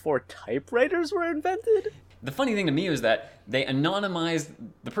guess, before typewriters were invented. The funny thing to me is that they anonymized,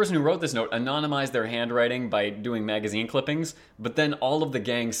 the person who wrote this note anonymized their handwriting by doing magazine clippings, but then all of the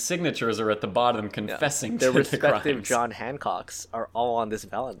gang's signatures are at the bottom confessing Their to the respective crimes. John Hancocks are all on this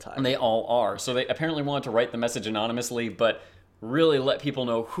Valentine. And they all are. So they apparently wanted to write the message anonymously, but really let people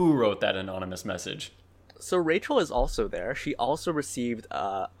know who wrote that anonymous message. So Rachel is also there. She also received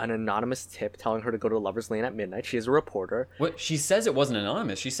an anonymous tip telling her to go to Lover's Lane at midnight. She is a reporter. What she says it wasn't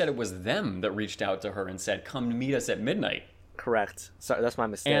anonymous. She said it was them that reached out to her and said, "Come meet us at midnight." Correct. Sorry, that's my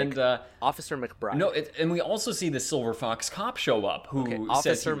mistake. And Officer McBride. no, and we also see the Silver Fox cop show up, who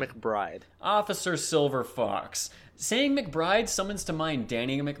says Officer McBride. Officer Silver Fox. Saying McBride summons to mind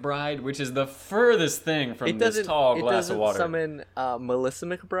Danny McBride, which is the furthest thing from this tall glass of water. It doesn't summon Melissa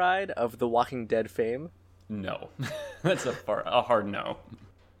McBride of The Walking Dead fame. No, that's a hard no.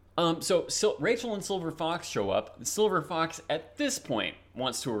 So Rachel and Silver Fox show up. Silver Fox, at this point,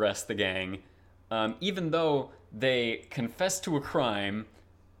 wants to arrest the gang, even though they confessed to a crime,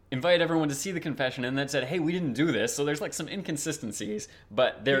 invited everyone to see the confession, and then said, "Hey, we didn't do this." So there's like some inconsistencies,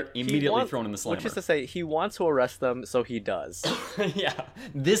 but they're immediately thrown in the slammer. Which is to say, he wants to arrest them, so he does. Yeah,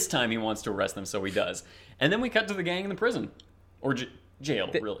 this time he wants to arrest them, so he does. And then we cut to the gang in the prison, or jail,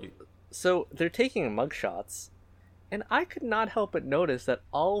 really. So they're taking mugshots, and I could not help but notice that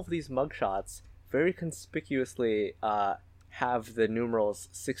all of these mugshots very conspicuously have the numerals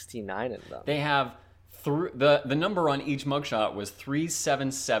 69 in them. They have the number on each mugshot was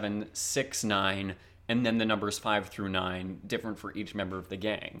 37769, and then the numbers 5 through 9, different for each member of the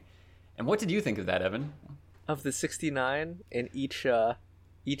gang. And what did you think of that, Evan? Of the 69 in each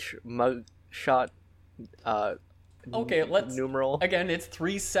mugshot Okay, let's numeral. Again, it's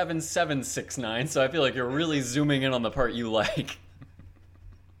 37769, so I feel like you're really zooming in on the part you like.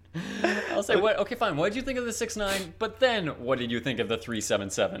 I'll say what? Okay, fine. What did you think of the 69? But then, what did you think of the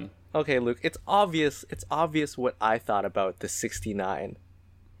 377? Okay, Luke, it's obvious what I thought about the 69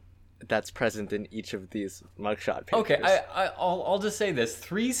 that's present in each of these mugshot pictures. Okay, I'll just say this: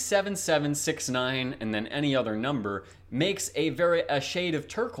 37769, and then any other number makes a shade of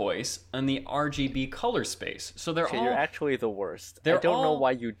turquoise on the RGB color space. So they're all. You're actually the worst. I don't know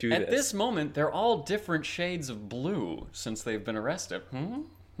why you do this. At this moment, they're all different shades of blue since they've been arrested.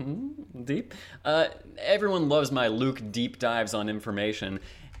 Deep. Everyone loves my Luke deep dives on information.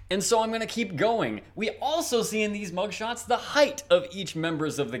 And so I'm going to keep going. We also see in these mugshots the height of each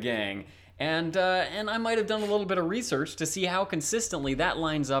members of the gang. And I might have done a little bit of research to see how consistently that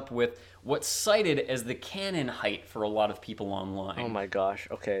lines up with what's cited as the canon height for a lot of people online. Oh my gosh.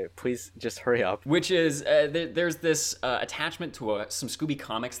 Okay, please just hurry up. Which is, there's this attachment to some Scooby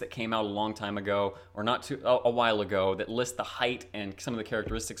comics that came out a long time ago, or a while ago, that list the height and some of the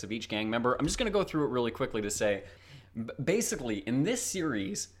characteristics of each gang member. I'm just going to go through it really quickly to say, basically, in this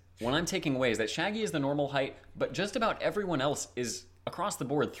series, what I'm taking away is that Shaggy is the normal height, but just about everyone else is, across the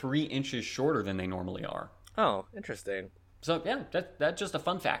board, 3 inches shorter than they normally are. Oh, interesting. So, yeah, that's just a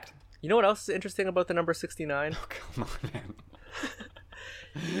fun fact. You know what else is interesting about the number 69? Oh, come on, man.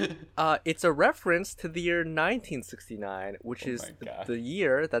 It's a reference to the year 1969, which is the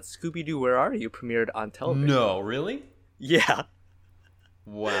year that Scooby-Doo Where Are You premiered on television. No, really? Yeah.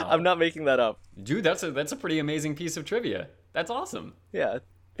 Wow. I'm not making that up. Dude, that's a pretty amazing piece of trivia. That's awesome. Yeah,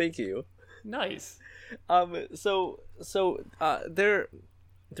 thank you. Nice. They're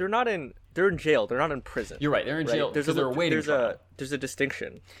in jail. They're not in prison. You're right. They're in jail because they're waiting trial. There's a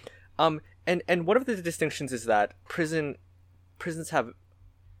distinction. And one of the distinctions is that prisons have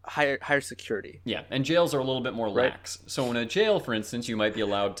higher security. Yeah, and jails are a little bit more Right. lax. So in a jail, for instance, you might be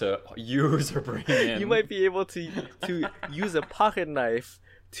allowed to use or bring in. You might be able to use a pocket knife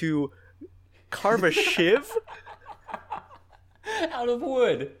to carve a shiv. out of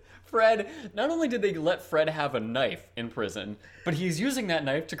wood. Fred, not only did they let Fred have a knife in prison, but he's using that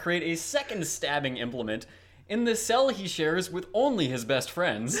knife to create a second stabbing implement in the cell he shares with only his best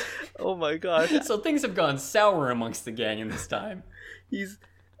friends. Oh my god. So things have gone sour amongst the gang in this time.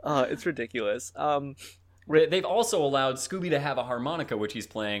 It's ridiculous. They've also allowed Scooby to have a harmonica, which he's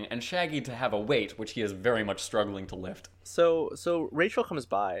playing, and Shaggy to have a weight, which he is very much struggling to lift. So Rachel comes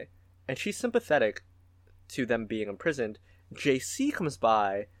by, and she's sympathetic to them being imprisoned. JC comes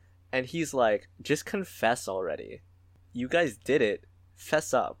by, and he's like, just confess already. You guys did it.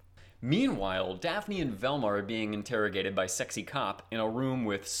 Fess up. Meanwhile, Daphne and Velma are being interrogated by Sexy Cop in a room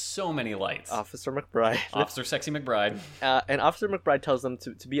with so many lights. Officer McBride. Officer Sexy McBride. And Officer McBride tells them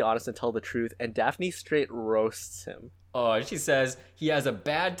to be honest and tell the truth, and Daphne straight roasts him. She says he has a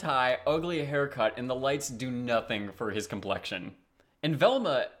bad tie, ugly haircut, and the lights do nothing for his complexion. And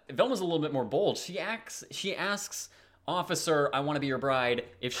Velma's a little bit more bold. She asks Officer, I want to be your bride,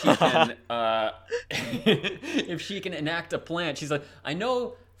 if she can if she can enact a plan. She's like, I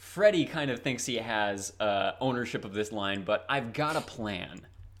know Freddy kind of thinks he has ownership of this line, but I've got a plan.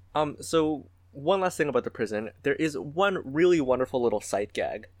 So one last thing about the prison. There is one really wonderful little sight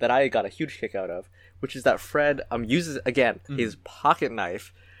gag that I got a huge kick out of, which is that Fred uses, again, his pocket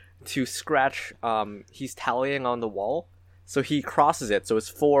knife to scratch, he's tallying on the wall. So he crosses it, so it's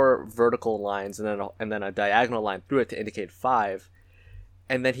 4 vertical lines and then a diagonal line through it to indicate 5.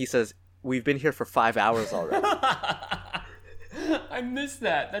 And then he says, "We've been here for 5 hours already." I missed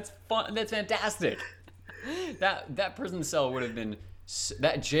that. That's fun. That's fantastic. That prison cell would have been,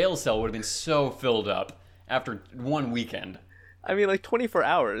 that jail cell would have been so filled up after one weekend. I mean, like 24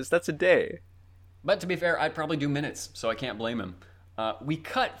 hours. That's a day. But to be fair, I'd probably do minutes, so I can't blame him. We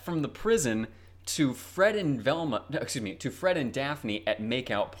cut from the prison to Fred and Daphne at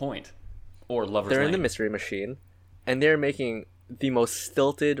Makeout Point, or Lover's They're Lane. in the mystery machine, and they're making the most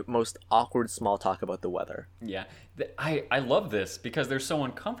stilted, most awkward small talk about the weather. Yeah, I love this because they're so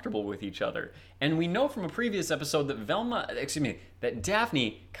uncomfortable with each other, and we know from a previous episode that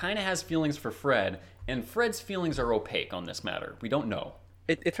Daphne kind of has feelings for Fred, and Fred's feelings are opaque on this matter. We don't know.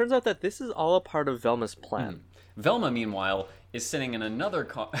 It turns out that this is all a part of Velma's plan. Velma, meanwhile, is sitting in another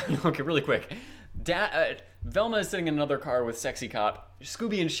car. Okay, really quick. Velma is sitting in another car with Sexy Cop.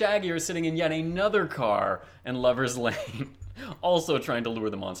 Scooby and Shaggy are sitting in yet another car in Lover's Lane, also trying to lure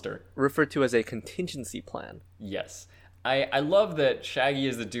the monster. Referred to as a contingency plan. Yes. I love that Shaggy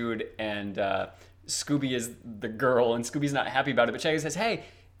is the dude and Scooby is the girl, and Scooby's not happy about it, but Shaggy says, hey,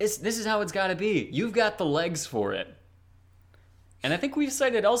 this is how it's gotta be. You've got the legs for it. And I think we've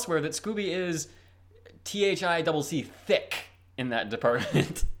cited elsewhere that Scooby is THICC thick in that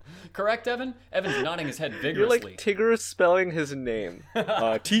department. Correct, Evan? Evan's nodding his head vigorously. You're like Tigger spelling his name.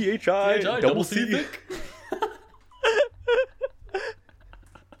 THICC thick.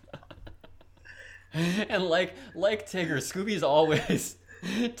 And like Tigger, Scooby's always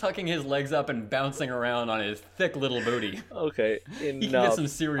tucking his legs up and bouncing around on his thick little booty. Okay, He can get some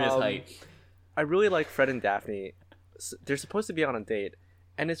serious height. I really like Fred and Daphne. They're supposed to be on a date,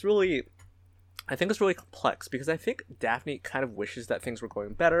 and I think it's really complex because I think Daphne kind of wishes that things were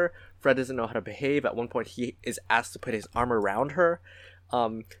going better. Fred doesn't know how to behave. At one point, he is asked to put his arm around her.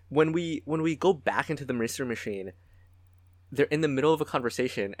 When we go back into the mystery machine, they're in the middle of a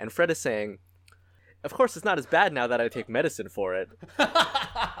conversation, and Fred is saying, "Of course, it's not as bad now that I take medicine for it."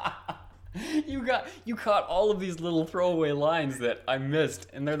 You caught all of these little throwaway lines that I missed,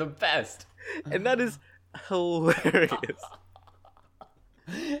 and they're the best. And that is hilarious.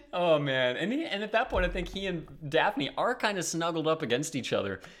 Oh man, and at that point, I think he and Daphne are kind of snuggled up against each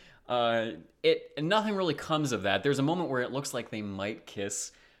other. Nothing really comes of that. There's a moment where it looks like they might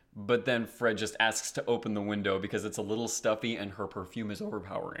kiss, but then Fred just asks to open the window because it's a little stuffy and her perfume is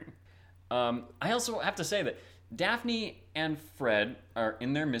overpowering. I also have to say that Daphne and Fred are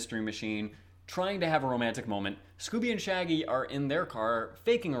in their mystery machine trying to have a romantic moment. Scooby and Shaggy are in their car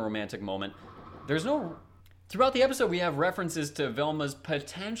faking a romantic moment. Throughout the episode, we have references to Velma's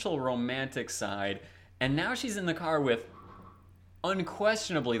potential romantic side, and now she's in the car with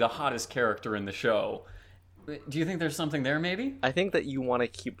unquestionably the hottest character in the show. Do you think there's something there, maybe? I think that you want to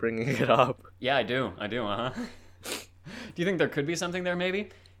keep bringing it up. Yeah, I do, uh-huh. Do you think there could be something there, maybe?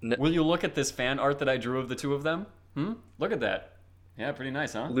 No. Will you look at this fan art that I drew of the two of them? Look at that. Yeah, pretty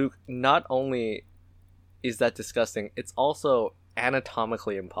nice, huh? Luke, not only is that disgusting, it's also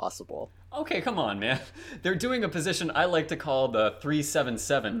anatomically impossible. Okay, come on, man. They're doing a position I like to call the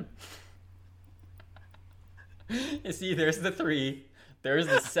 377. You see, there's the 3, there's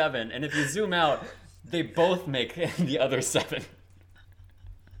the 7, and if you zoom out, they both make the other 7.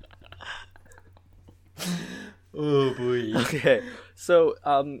 Oh boy. Okay, so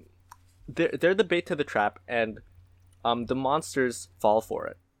they're the bait to the trap, and the monsters fall for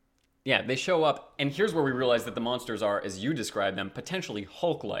it. Yeah, they show up, and here's where we realize that the monsters are, as you describe them, potentially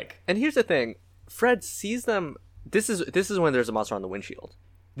Hulk-like. And here's the thing: Fred sees them. This is when there's a monster on the windshield.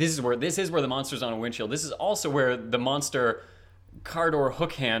 This is where the monster's on a windshield. This is also where the monster car door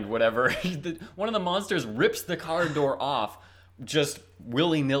hook hand, whatever. One of the monsters rips the car door off just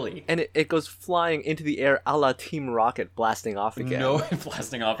willy-nilly. And it goes flying into the air a la Team Rocket, blasting off again. No,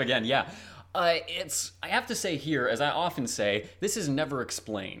 blasting off again, yeah. I have to say here, as I often say, this is never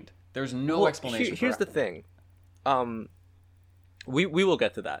explained. There's no explanation. Here's the thing. We will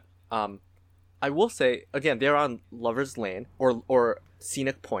get to that. I will say, again, they're on Lover's Lane, or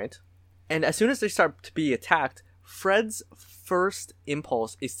Scenic Point, and as soon as they start to be attacked, Fred's first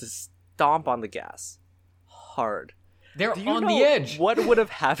impulse is to stomp on the gas. Hard. They're Do you on know the edge. What would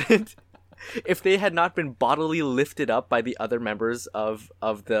have happened if they had not been bodily lifted up by the other members of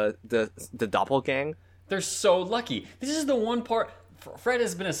the doppelgang? They're so lucky. This is the one part... Fred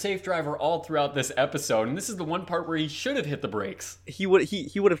has been a safe driver all throughout this episode, and this is the one part where he should have hit the brakes. He would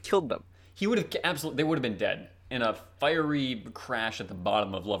have killed them. He would have they would have been dead in a fiery crash at the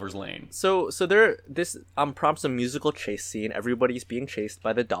bottom of Lover's Lane. So this prompts a musical chase scene. Everybody's being chased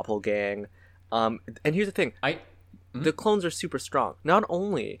by the doppelgang. And here's the thing. The clones are super strong. Not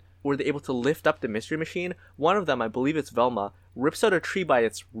only were they able to lift up the Mystery Machine, one of them, I believe it's Velma, rips out a tree by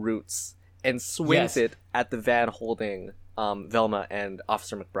its roots and swings it at the van holding Velma and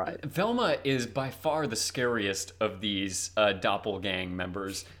Officer McBride. Velma is by far the scariest of these doppelgang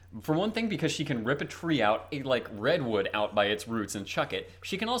members. For one thing, because she can rip a tree out, like redwood out by its roots and chuck it.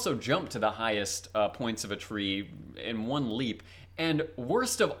 She can also jump to the highest points of a tree in one leap. And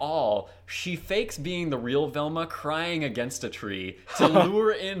worst of all, she fakes being the real Velma crying against a tree to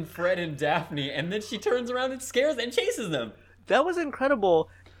lure in Fred and Daphne, and then she turns around and scares and chases them. That was incredible.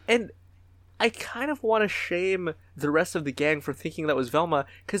 And I kind of want to shame the rest of the gang for thinking that was Velma,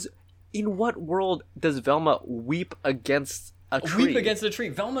 because in what world does Velma weep against a tree? Weep against a tree.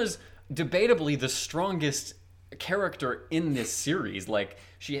 Velma's debatably the strongest character in this series. Like,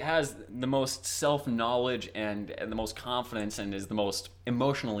 she has the most self-knowledge and the most confidence and is the most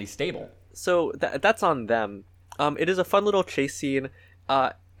emotionally stable. So that's on them. It is a fun little chase scene,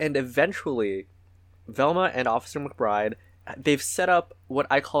 and eventually Velma and Officer McBride, they've set up what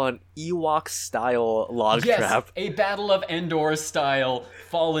I call an Ewok-style log trap. A Battle of Endor style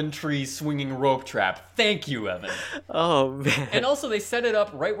fallen tree swinging rope trap. Thank you, Evan. Oh, man. And also they set it up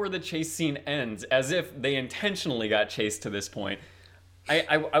right where the chase scene ends, as if they intentionally got chased to this point.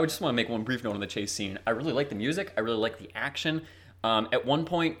 I would just want to make one brief note on the chase scene. I really like the music. I really like the action. At one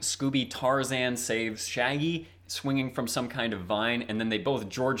point, Scooby Tarzan saves Shaggy, swinging from some kind of vine, and then they both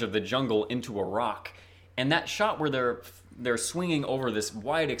George of the Jungle into a rock. And that shot where they're swinging over this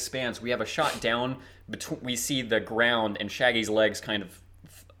wide expanse, we have a shot down, we see the ground and Shaggy's legs kind of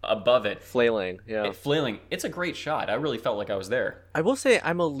above it. Flailing, yeah. Flailing. It's a great shot. I really felt like I was there. I will say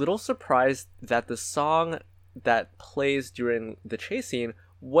I'm a little surprised that the song that plays during the chase scene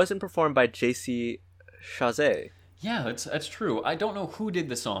wasn't performed by J.C. Chazé. Yeah, that's true. I don't know who did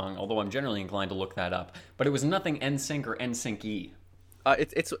the song, although I'm generally inclined to look that up. But it was nothing NSYNC or NSYNC-y.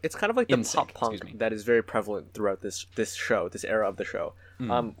 It's kind of like the NSYNC, pop punk that is very prevalent throughout this show, this era of the show.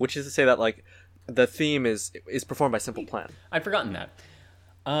 Which is to say that like the theme is performed by Simple Plan. I'd forgotten that.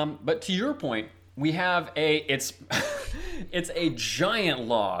 But to your point, we have it's a giant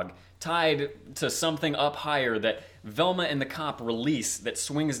log tied to something up higher that Velma and the cop release that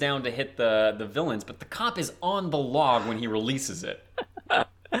swings down to hit the villains, but the cop is on the log when he releases it.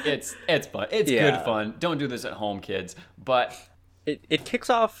 It's fun. It's good fun. Don't do this at home, kids. But it kicks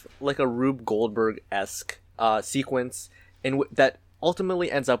off like a Rube Goldberg-esque sequence that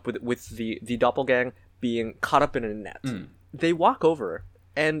ultimately ends up with the doppelgang being caught up in a net. They walk over.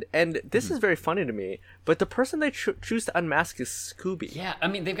 And this is very funny to me, but the person they choose to unmask is Scooby. Yeah, I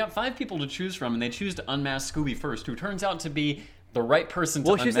mean, they've got 5 people to choose from, and they choose to unmask Scooby first, who turns out to be the right person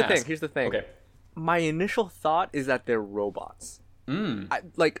to unmask. Well, here's the thing. Okay. My initial thought is that they're robots.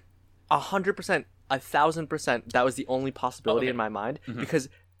 Like, 100%, 1,000%, that was the only possibility in my mind, because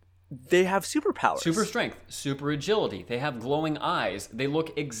they have superpowers. Super strength, super agility, they have glowing eyes, they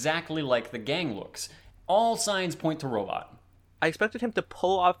look exactly like the gang looks. All signs point to robot. I expected him to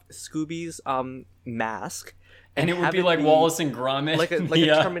pull off Scooby's mask And it would have be like Wallace and Gromit. like a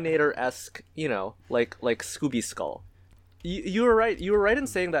Terminator-esque, like Scooby Skull. You were right. You were right in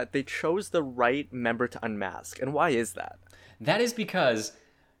saying that they chose the right member to unmask. And why is that? That is because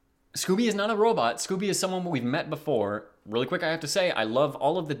Scooby is not a robot. Scooby is someone we've met before. Really quick, I have to say, I love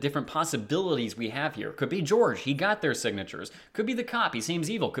all of the different possibilities we have here. Could be George. He got their signatures. Could be the cop. He seems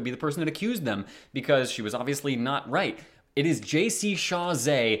evil. Could be the person that accused them because she was obviously not right. It is J.C.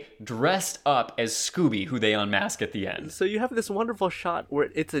 Chasez dressed up as Scooby who they unmask at the end. So you have this wonderful shot where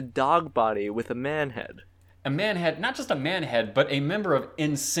it's a dog body with a man head. A man head, not just a man head, but a member of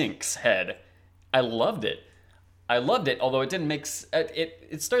NSYNC's head. I loved it. Although it didn't make...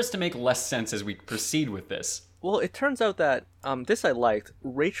 It starts to make less sense as we proceed with this. Well, it turns out that, this I liked,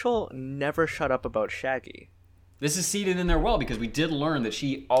 Rachel never shut up about Shaggy. This is seeded in there well because we did learn that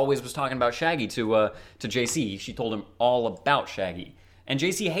she always was talking about Shaggy to JC. She told him all about Shaggy. And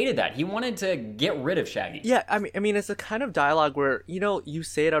JC hated that. He wanted to get rid of Shaggy. Yeah, I mean, it's a kind of dialogue where, you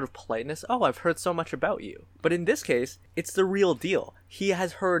say it out of politeness, oh, I've heard so much about you. But in this case, it's the real deal. He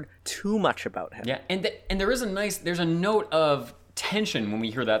has heard too much about him. Yeah, and there is there's a note of tension when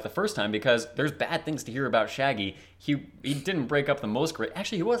we hear that the first time because there's bad things to hear about Shaggy. He didn't break up the most great.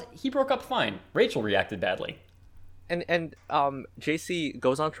 Actually, he broke up fine. Rachel reacted badly. And JC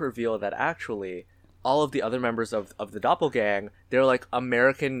goes on to reveal that actually all of the other members of the Doppelgang, they're like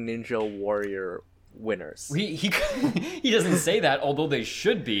American Ninja Warrior winners. He doesn't say that, although they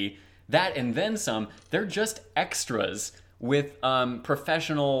should be. That and then some. They're just extras with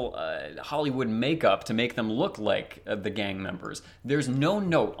professional Hollywood makeup to make them look like the gang members. There's no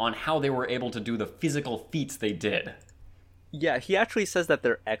note on how they were able to do the physical feats they did. Yeah, he actually says that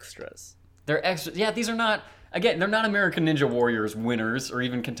they're extras. They're extras. Yeah, these are not... Again, they're not American Ninja Warriors winners or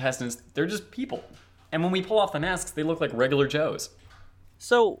even contestants. They're just people. And when we pull off the masks, they look like regular Joes.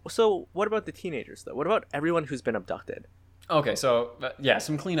 So what about the teenagers, though? What about everyone who's been abducted? Okay, so,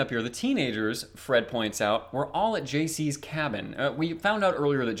 some cleanup here. The teenagers, Fred points out, were all at JC's cabin. We found out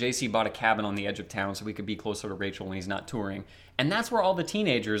earlier that JC bought a cabin on the edge of town so we could be closer to Rachel when he's not touring. And that's where all the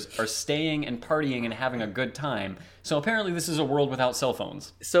teenagers are staying and partying and having a good time. So apparently this is a world without cell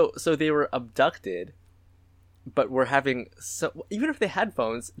phones. So they were abducted, but were having... even if they had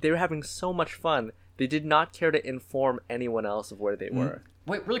phones, they were having so much fun. They did not care to inform anyone else of where they were.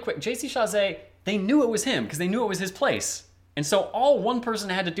 Wait, really quick. J.C. Chasez, they knew it was him because they knew it was his place. And so all one person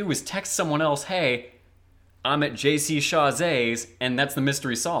had to do was text someone else, hey, I'm at J.C. Chasez's, and that's the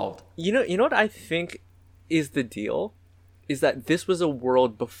mystery solved. You know what I think is the deal? Is that this was a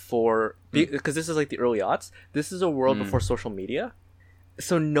world before... Because this is like the early aughts. This is a world before social media.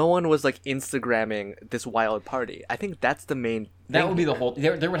 So no one was like Instagramming this wild party. I think that's the main thing. That would be the whole...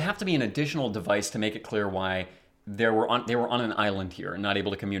 There would have to be an additional device to make it clear why they were on an island here and not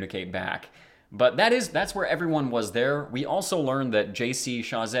able to communicate back. But that's where everyone was there. We also learned that J.C.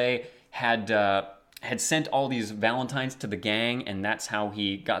 Chasez had sent all these Valentines to the gang, and that's how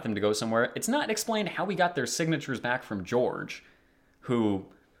he got them to go somewhere. It's not explained how he got their signatures back from George, who...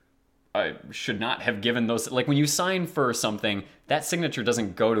 should not have given those... Like, when you sign for something, that signature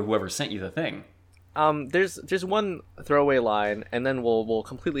doesn't go to whoever sent you the thing. There's one throwaway line, and then we'll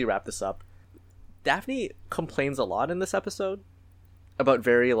completely wrap this up. Daphne complains a lot in this episode about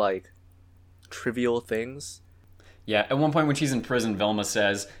very, like, trivial things. Yeah, at one point when she's in prison, Velma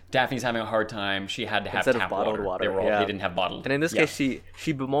says Daphne's having a hard time. She had to have Instead of tap bottled water. They didn't have bottled. And in this case,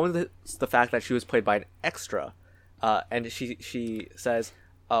 she bemoans the fact that she was played by an extra. And she says...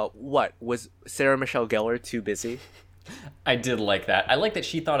 what? Was Sarah Michelle Gellar too busy? I did like that. I like that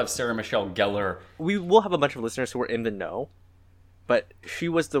she thought of Sarah Michelle Gellar. We will have a bunch of listeners who are in the know, but she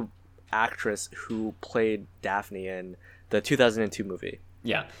was the actress who played Daphne in the 2002 movie.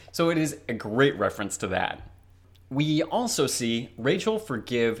 Yeah, so it is a great reference to that. We also see Rachel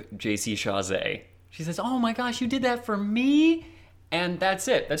forgive J.C. Chasez. She says, oh my gosh, you did that for me? And that's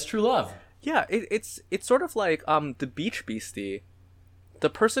it. That's true love. Yeah, it's sort of like the Beach Beastie. The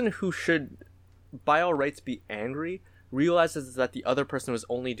person who should, by all rights, be angry realizes that the other person was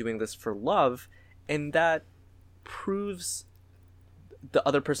only doing this for love, and that proves the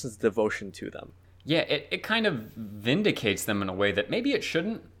other person's devotion to them. Yeah, it kind of vindicates them in a way that maybe it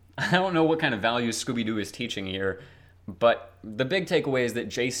shouldn't. I don't know what kind of values Scooby-Doo is teaching here, but the big takeaway is that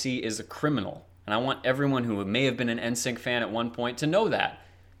JC is a criminal, and I want everyone who may have been an NSYNC fan at one point to know that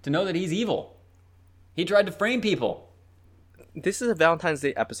he's evil. He tried to frame people. This is a Valentine's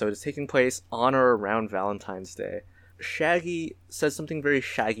Day episode. It's taking place on or around Valentine's Day. Shaggy says something very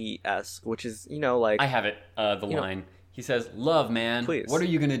Shaggy-esque, which is, like... I have it, the line. He says, love, man. Please. What are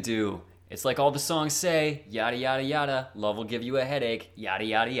you gonna do? It's like all the songs say, yada, yada, yada. Love will give you a headache, yada,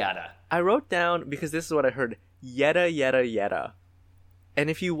 yada, yada. I wrote down, because this is what I heard, yeta yeta yeta. And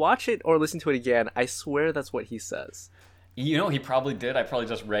if you watch it or listen to it again, I swear that's what he says. You know, he probably did. I probably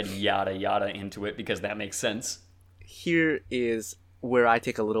just read yada yada into it because that makes sense. Here is where I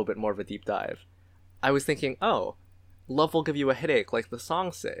take a little bit more of a deep dive. I was thinking, oh, love will give you a headache, like the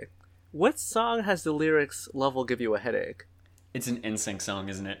songs say. What song has the lyrics, love will give you a headache? It's an NSYNC song,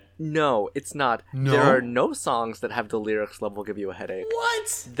 isn't it? No, it's not. No? There are no songs that have the lyrics, love will give you a headache.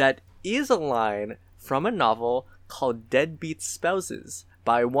 What? That is a line from a novel called Deadbeat Spouses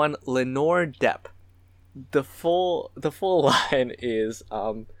by one Lenore Depp. The full line is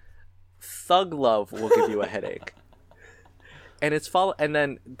thug love will give you a headache. And and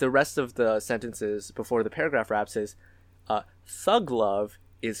then the rest of the sentences before the paragraph wraps is thug love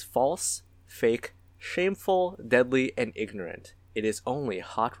is false, fake, shameful, deadly, and ignorant. It is only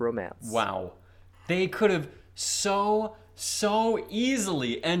hot romance. Wow. They could have so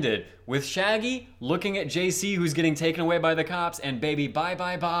easily ended with Shaggy looking at JC who's getting taken away by the cops and baby bye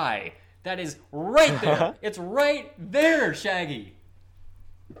bye bye. That is right there. It's right there, Shaggy.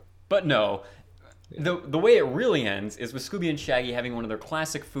 But no. The way it really ends is with Scooby and Shaggy having one of their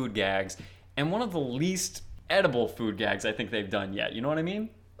classic food gags and one of the least edible food gags I think they've done yet. You know what I mean?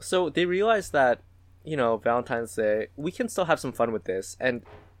 So they realize that, you know, Valentine's Day, we can still have some fun with this, and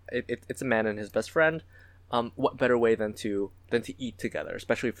it's a man and his best friend. What better way than to eat together,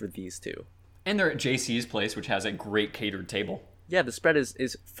 especially for these two? And they're at JC's place, which has a great catered table. Yeah, the spread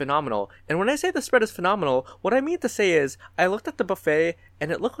is phenomenal. And when I say the spread is phenomenal, what I mean to say is I looked at the buffet and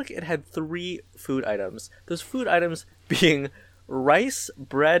it looked like it had 3 food items. Those food items being rice,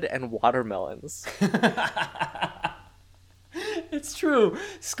 bread, and watermelons. It's true.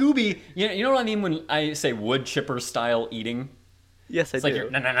 Scooby, you know what I mean when I say wood chipper style eating? Yes, It's I like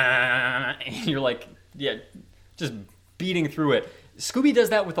do. you're like, yeah, just beating through it. Scooby does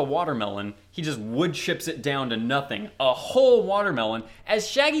that with a watermelon. He just wood chips it down to nothing. A whole watermelon. As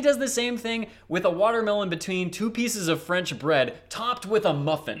Shaggy does the same thing with a watermelon between 2 pieces of French bread topped with a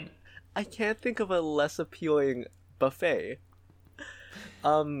muffin. I can't think of a less appealing buffet.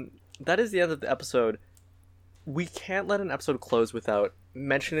 That is the end of the episode. We can't let an episode close without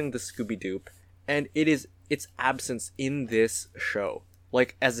mentioning the Scooby-Doo, and its absence in this show.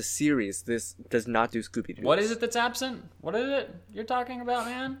 Like, as a series, this does not do Scooby-Doo. What is it that's absent? What is it you're talking about,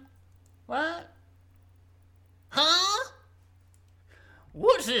 man? What? Huh?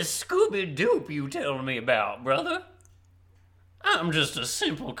 What's this Scooby-Doo you telling me about, brother? I'm just a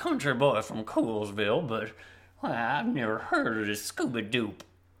simple country boy from Coolsville, but well, I've never heard of this Scooby-Doo.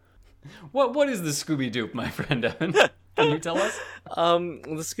 What is the Scooby-Doo, my friend Evan? Can you tell us? The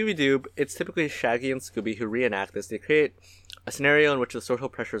Scooby-Doo, it's typically Shaggy and Scooby who reenact this. They create a scenario in which the social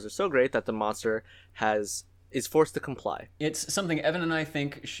pressures are so great that the monster is forced to comply. It's something Evan and I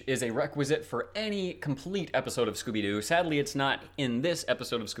think is a requisite for any complete episode of Scooby-Doo. Sadly, it's not in this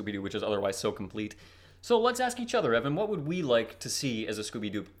episode of Scooby-Doo, which is otherwise so complete. So let's ask each other, Evan, what would we like to see as a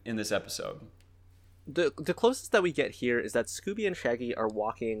Scooby-Doo in this episode? The closest that we get here is that Scooby and Shaggy are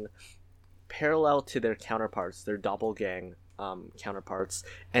walking parallel to their counterparts, their doppelgang counterparts,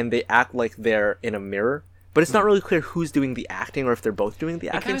 and they act like they're in a mirror. But it's not really clear who's doing the acting or if they're both doing the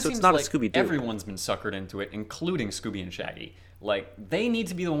acting, so it's not like a Scooby-Doo. Everyone's been suckered into it, including Scooby and Shaggy. Like, they need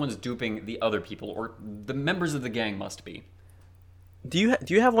to be the ones duping the other people, or the members of the gang must be. Do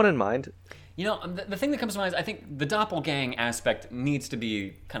you have one in mind? You know, the thing that comes to mind is I think the doppelgang aspect needs to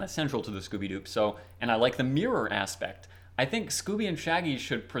be kind of central to the Scooby-Doo. So, and I like the mirror aspect. I think Scooby and Shaggy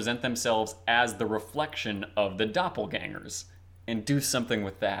should present themselves as the reflection of the doppelgangers and do something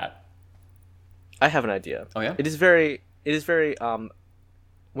with that. I have an idea. Oh yeah? It is very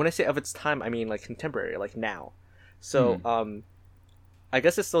when I say of its time, I mean like contemporary, like now. So, I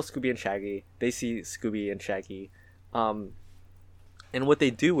guess it's still Scooby and Shaggy. They see Scooby and Shaggy. And what they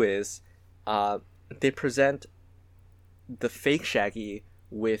do is they present the fake Shaggy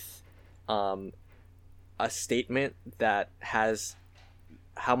with a statement that has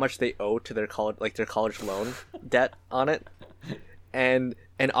how much they owe to their college loan debt on it, and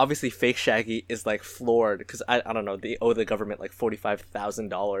obviously fake Shaggy is like floored because I don't know, they owe the government like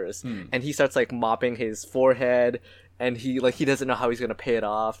 $45,000, and he starts like mopping his forehead, and he doesn't know how he's gonna pay it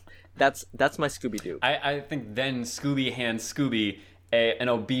off. That's my Scooby-Doo. I think then Scooby hands Scooby an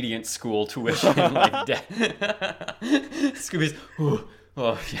obedient school tuition like debt. Scooby's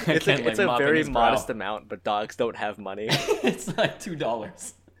yeah, It's a mopping very his brow. modest amount, but dogs don't have money. It's like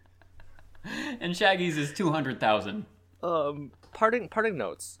 $2, and Shaggy's is $200,000. Parting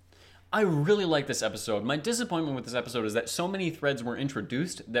notes. I really like this episode. My disappointment with this episode is that so many threads were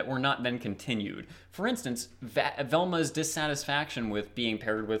introduced that were not then continued. For instance, Velma's dissatisfaction with being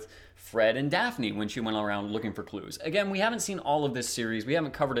paired with Fred and Daphne when she went around looking for clues. Again, we haven't seen all of this series. We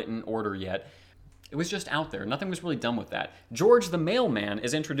haven't covered it in order yet. It was just out there. Nothing was really done with that. George the mailman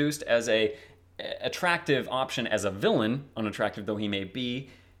is introduced as a attractive option as a villain, unattractive though he may be,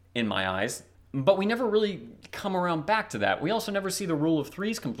 in my eyes. But we never really come around back to that. We also never see the rule of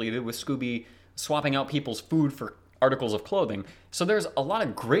threes completed with Scooby swapping out people's food for articles of clothing. So there's a lot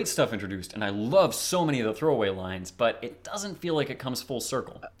of great stuff introduced, and I love so many of the throwaway lines, but it doesn't feel like it comes full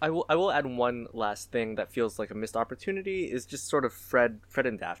circle. I will add one last thing that feels like a missed opportunity is just sort of Fred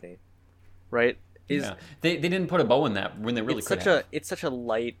and Daphne, right? Yeah. They didn't put a bow in that when they really could have. It's such a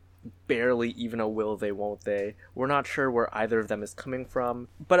light, barely even a will they won't they. We're not sure where either of them is coming from,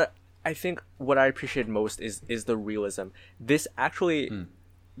 but I think what I appreciate most is the realism. This actually,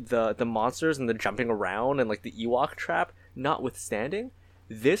 the monsters and the jumping around and like the Ewok trap, notwithstanding,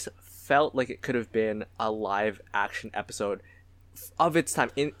 this felt like it could have been a live action episode of its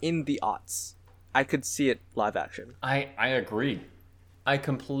time in the aughts. I could see it live action. I agree. I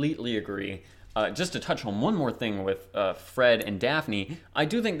completely agree. Just to touch on one more thing with Fred and Daphne, I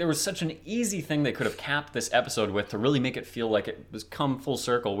do think there was such an easy thing they could have capped this episode with to really make it feel like it was come full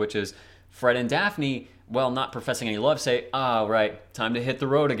circle, which is Fred and Daphne, while not professing any love, say, right, time to hit the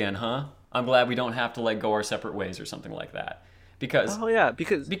road again, huh? I'm glad we don't have to like go our separate ways or something like that. Because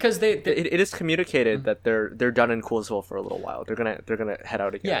it is communicated that they're done in Coolsville for a little while. They're gonna head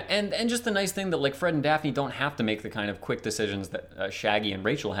out again. Yeah, and just the nice thing that like Fred and Daphne don't have to make the kind of quick decisions that Shaggy and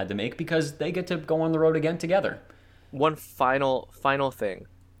Rachel had to make because they get to go on the road again together. One final thing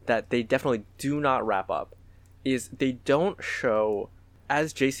that they definitely do not wrap up is they don't show,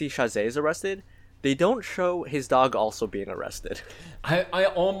 as JC Chasez is arrested, they don't show his dog also being arrested. I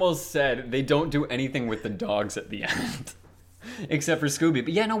almost said they don't do anything with the dogs at the end. Except for Scooby.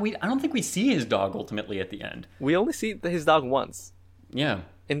 But yeah, no, I don't think we see his dog ultimately at the end. We only see his dog once. Yeah.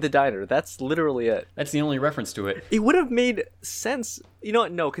 In the diner. That's literally it. That's the only reference to it. It would have made sense. You know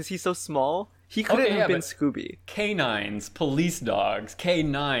what? No, because he's so small. He couldn't have been Scooby. Canines, police dogs,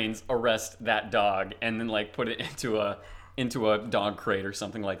 K9s arrest that dog and then like put it into a dog crate or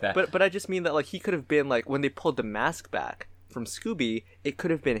something like that. But I just mean that like he could have been like when they pulled the mask back from Scooby, it could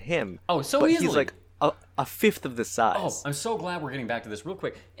have been him. Oh, so but easily. He's like a fifth of the size. Oh, I'm so glad we're getting back to this real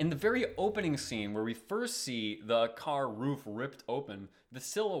quick. In the very opening scene where we first see the car roof ripped open, the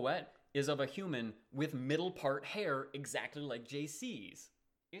silhouette is of a human with middle part hair exactly like JC's.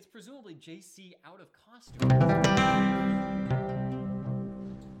 It's presumably JC out of costume.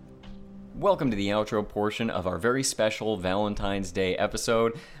 Welcome to the outro portion of our very special Valentine's Day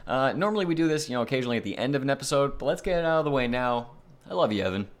episode. Normally we do this, occasionally at the end of an episode, but let's get it out of the way now. I love you,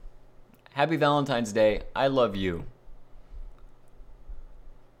 Evan. Happy Valentine's Day. I love you.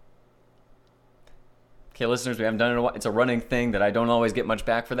 Okay, listeners, we haven't done it in a while. It's a running thing that I don't always get much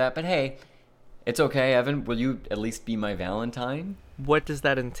back for that, but hey, it's okay, Evan. Will you at least be my Valentine? What does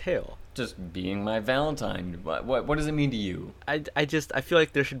that entail? Just being my Valentine. What does it mean to you? I feel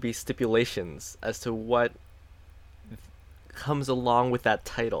like there should be stipulations as to what comes along with that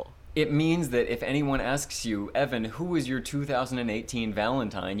title. It means that if anyone asks you, Evan, who is your 2018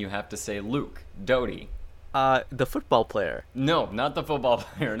 Valentine, you have to say Luke Doty. The football player. No, not the football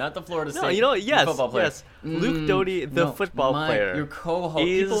player, not the Florida State. No, you know what? Yes, football player. yes. Luke Doty, the football player. Your co-host.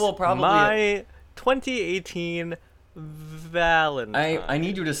 Is people will probably my 2018 Valentine. I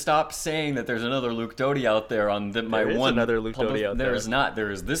need you to stop saying that there's another Luke Doty out there on my There is one. another Luke Doty out there. There is not.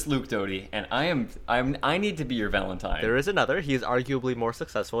 There is this Luke Doty, and I need to be your Valentine. There is another. He is arguably more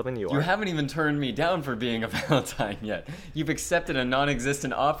successful than you are. You haven't even turned me down for being a Valentine yet. You've accepted a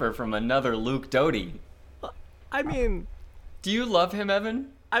non-existent offer from another Luke Doty. I mean, do you love him,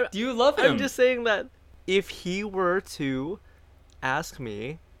 Evan? Do you love him? I'm just saying that if he were to ask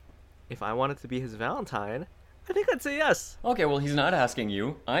me if I wanted to be his Valentine, I think I'd say yes. Okay, well, he's not asking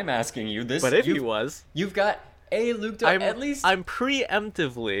you. I'm asking you. But if he was, you've got a Luke Doty. At least I'm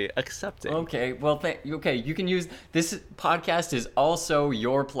preemptively accepting. Okay, well, you can use this podcast is also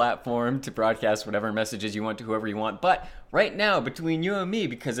your platform to broadcast whatever messages you want to whoever you want. But right now, between you and me,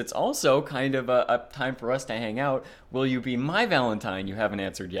 because it's also kind of a time for us to hang out, will you be my Valentine? You haven't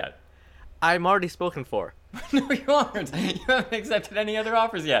answered yet. I'm already spoken for. No, you aren't. You haven't accepted any other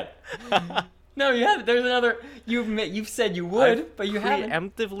offers yet. No, you haven't. There's another. You've said you would, but you haven't.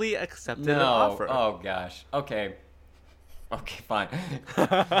 Preemptively accepted an offer. Oh gosh. Okay, fine.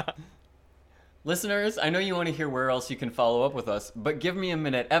 Listeners, I know you want to hear where else you can follow up with us, but give me a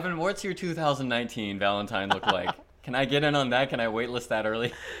minute. Evan, what's your 2019 Valentine look like? Can I get in on that? Can I waitlist that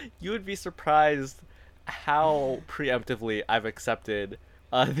early? You would be surprised how preemptively I've accepted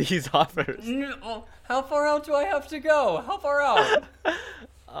these offers. No. How far out do I have to go? How far out?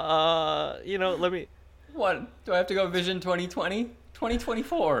 Let me. What? Do I have to go Vision 2020?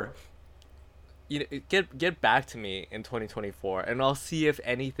 2024? Get back to me in 2024, and I'll see if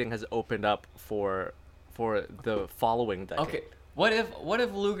anything has opened up for the following decade. Okay. What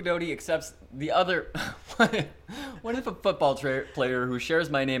if Luke Doty accepts the other? What if a football player who shares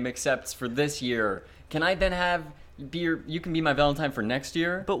my name accepts for this year? Can I then you can be my Valentine for next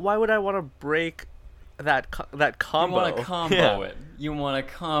year? But why would I want to break that combo? You want to combo it. You want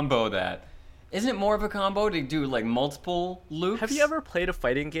to combo that. Isn't it more of a combo to do like multiple Lukes? Have you ever played a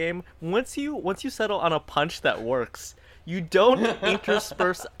fighting game? Once you settle on a punch that works, you don't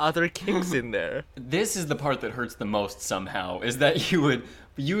intersperse other kicks in there. This is the part that hurts the most somehow, is that you would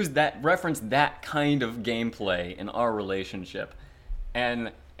reference that kind of gameplay in our relationship.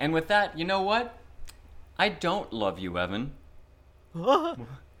 And with that, you know what? I don't love you, Evan.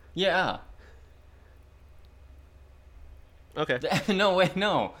 Yeah. Okay. No, wait,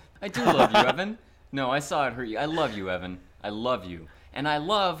 no. I do love you, Evan. No, I saw it hurt you. I love you, Evan. I love you. And I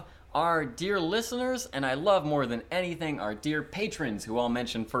love our dear listeners, and I love more than anything our dear patrons, who I'll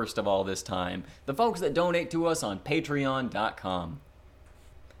mention first of all this time. The folks that donate to us on patreon.com.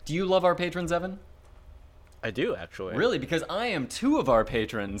 Do you love our patrons, Evan? I do, actually. Really? Because I am two of our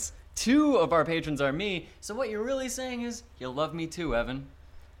patrons. Two of our patrons are me. So what you're really saying is, you love me too, Evan.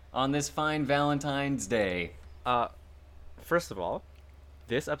 On this fine Valentine's Day. First of all,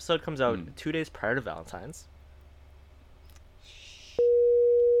 this episode comes out 2 days prior to Valentine's.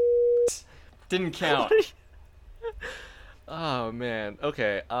 Didn't count. Oh, man.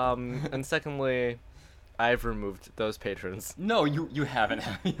 Okay. And secondly, I've removed those patrons. No, you haven't,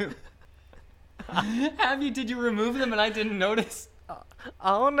 have you? Have you? Did you remove them and I didn't notice?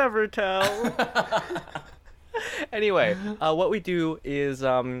 I'll never tell. Anyway, what we do is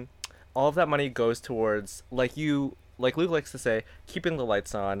all of that money goes towards, like Luke likes to say, keeping the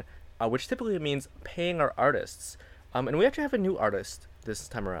lights on, which typically means paying our artists. And we actually have a new artist this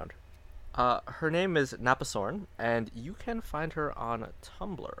time around. Her name is Napasorn, and you can find her on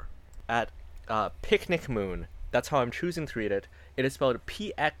Tumblr at Picnic Moon. That's how I'm choosing to read it. It is spelled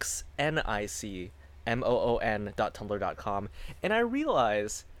PXNICMOON.tumblr.com. And I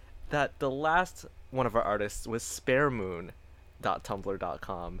realize that the last one of our artists was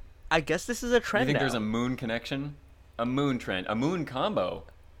SpareMoon.tumblr.com. I guess this is a trend You think now. there's a moon connection? A moon trend? A moon combo?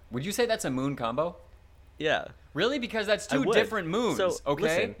 Would you say that's a moon combo? Yeah. Really? Because that's two would. different moons, So, okay?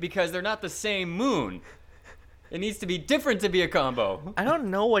 listen. Because they're not the same moon. It needs to be different to be a combo. I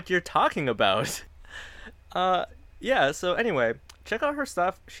don't know what you're talking about. Yeah, so anyway, check out her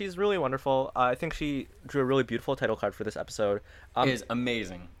stuff. She's really wonderful. I think she drew a really beautiful title card for this episode. It is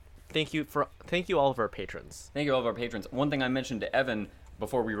amazing. Thank you all of our patrons. Thank you all of our patrons. One thing I mentioned to Evan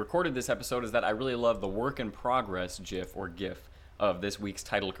before we recorded this episode is that I really love the work in progress GIF or GIF of this week's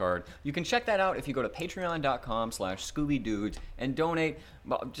title card. You can check that out if you go to patreon.com/ScoobyDudes and donate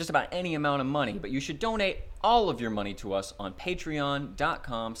just about any amount of money, but you should donate all of your money to us on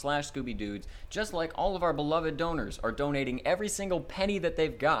patreon.com/ScoobyDudes, just like all of our beloved donors are donating every single penny that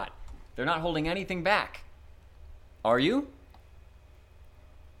they've got. They're not holding anything back. Are you?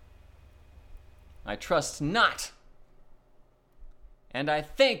 I trust not. And I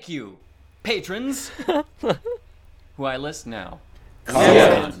thank you, patrons, who I list now.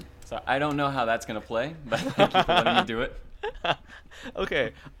 Yeah. So I don't know how that's going to play, but thank you for letting me do it.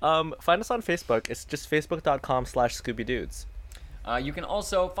 Okay. Find us on Facebook. It's just facebook.com/ScoobyDudes. You can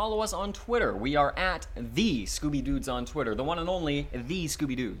also follow us on Twitter. We are at the Scooby Dudes on Twitter, the one and only the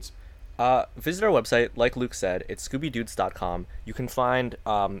Scooby Dudes. Visit our website, like Luke said, it's scoobydudes.com. You can find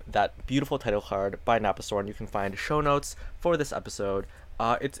that beautiful title card by Napasorn. You can find show notes for this episode.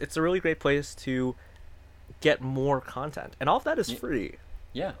 It's a really great place to get more content, and all of that is free.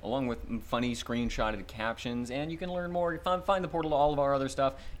 Yeah, along with funny screenshotted captions, and you can learn more. Find the portal to all of our other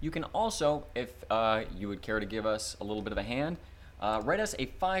stuff. You can also, if you would care to give us a little bit of a hand, write us a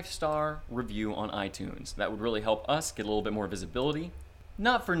 5-star review on iTunes. That would really help us get a little bit more visibility.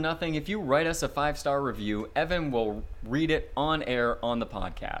 Not for nothing, if you write us a 5-star review, Evan will read it on air on the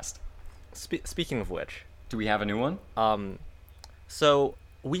podcast. Speaking of which, do we have a new one? So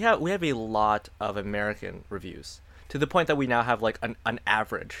we have a lot of American reviews, to the point that we now have like an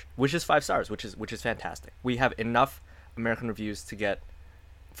average, which is 5 stars, which is fantastic. We have enough American reviews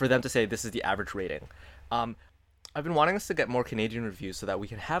for them to say this is the average rating. I've been wanting us to get more Canadian reviews so that we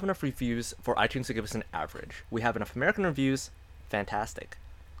can have enough reviews for iTunes to give us an average. We have enough American reviews, fantastic.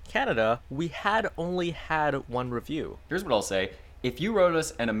 Canada, we had only had one review. Here's what I'll say. If you wrote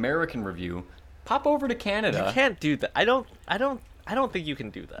us an American review, pop over to Canada. You can't do that. I don't think you can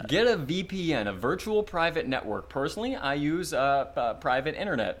do that. Get a VPN, a virtual private network. Personally, I use private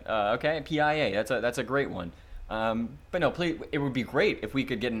internet. Okay, PIA. That's a great one. But no, please, it would be great if we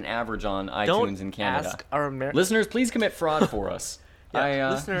could get an average on iTunes Don't in Canada. ask our Listeners, please commit fraud for us.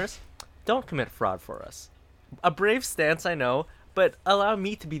 Listeners, don't commit fraud for us. A brave stance, I know, but allow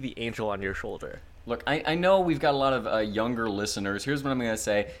me to be the angel on your shoulder. Look, I know we've got a lot of younger listeners. Here's what I'm going to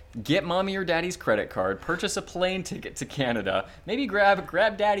say. Get mommy or daddy's credit card, purchase a plane ticket to Canada, maybe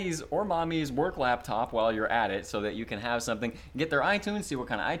grab daddy's or mommy's work laptop while you're at it so that you can have something. Get their iTunes, see what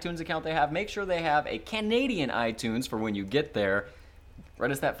kind of iTunes account they have. Make sure they have a Canadian iTunes for when you get there.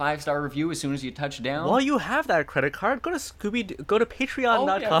 Write us that 5-star review as soon as you touch down. While you have that credit card, go to patreon.com.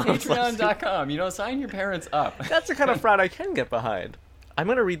 Oh, yeah, patreon.com. Sign your parents up. That's the kind of fraud I can get behind. I'm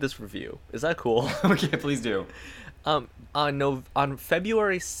going to read this review. Is that cool? Okay, please do. On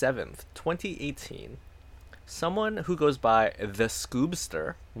February 7th, 2018, someone who goes by The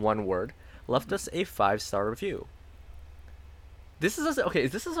Scoobster, one word, left us a 5-star review. Is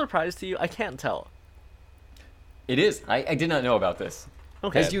this a surprise to you? I can't tell. It is. I did not know about this.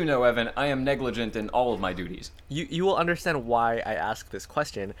 Okay. As you know, Evan, I am negligent in all of my duties. You will understand why I ask this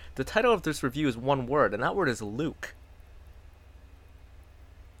question. The title of this review is one word, and that word is Luke.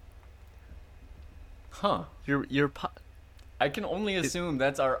 Huh. I can only assume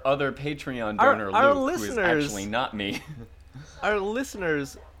that's our other Patreon donor, our Luke, listeners, who is actually not me. Our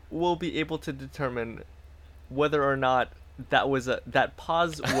listeners will be able to determine whether or not that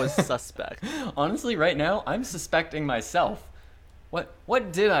pause was suspect. Honestly, right now, I'm suspecting myself.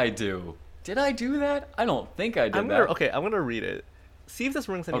 What did I do? Did I do that? I don't think I did that. Okay, I'm gonna read it. See if this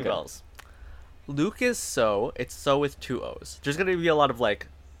rings any Okay. bells. Luke is so. It's so with 2 O's. There's gonna be a lot of like,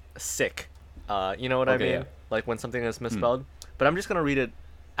 sick. You know what I Okay, mean? yeah. Like when something is misspelled. But I'm just gonna read it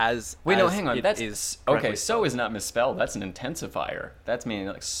as. Wait, no, as hang on. it That's is okay. correctly So spelled. is not misspelled. That's an intensifier. That's meaning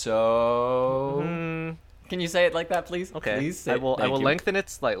like so. Can you say it like that, please? Okay. Please say I will Thank you. lengthen it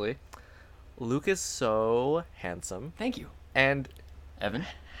slightly. Luke is so handsome Thank you, and Evan.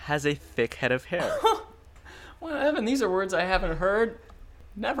 has a thick head of hair. Well, Evan, these are words I haven't heard.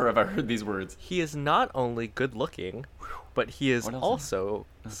 Never have I heard these words. He is not only good looking, but he is What else? also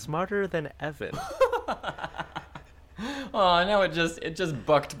smarter than Evan. Oh, now it just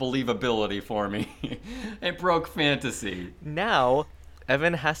bucked believability for me. It broke fantasy. Now,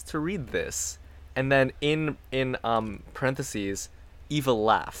 Evan has to read this, and then in parentheses, evil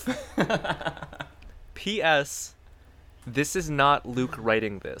laugh. P.S. This is not Luke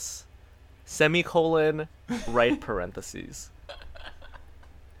writing this. Semicolon, right parentheses.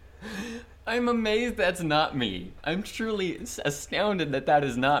 I'm amazed that's not me. I'm truly astounded that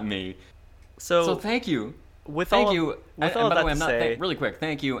is not me. So thank you. Thank you. With And all by that the way, I'm to not say, really quick.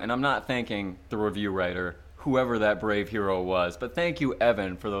 Thank you, and I'm not thanking the review writer, whoever that brave hero was, but thank you,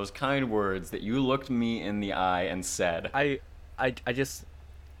 Evan, for those kind words that you looked me in the eye and said. I just,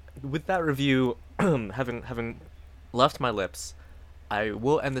 with that review having left my lips, I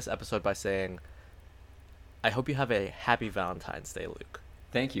will end this episode by saying, I hope you have a happy Valentine's Day, Luke.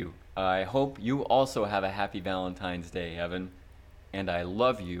 Thank you. I hope you also have a happy Valentine's Day, Evan. And I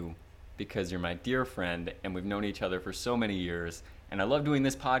love you because you're my dear friend and we've known each other for so many years. And I love doing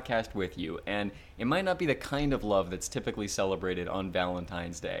this podcast with you. And it might not be the kind of love that's typically celebrated on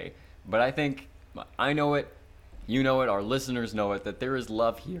Valentine's Day. But I think I know it, you know it, our listeners know it, that there is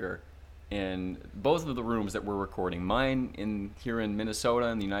love here in both of the rooms that we're recording. Mine here in Minnesota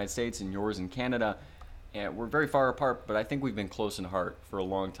in the United States and yours in Canada. And we're very far apart, but I think we've been close in heart for a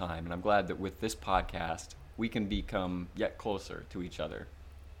long time. And I'm glad that with this podcast, we can become yet closer to each other.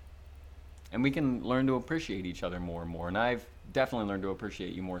 And we can learn to appreciate each other more and more. And I've definitely learned to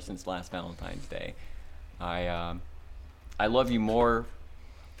appreciate you more since last Valentine's Day. I love you more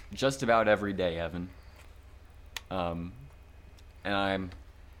just about every day, Evan. And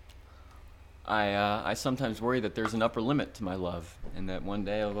I sometimes worry that there's an upper limit to my love, and that one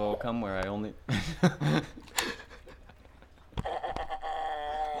day will come where I only.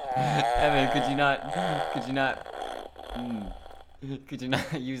 Evan, could you not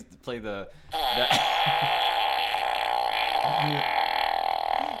play the.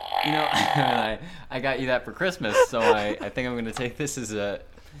 You know, I got you that for Christmas, so I think I'm gonna take this as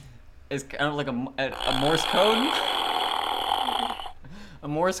kind of like a Morse code. A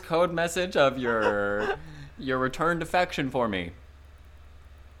Morse code message of your returned affection for me.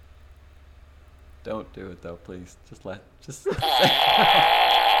 Don't do it though, please. All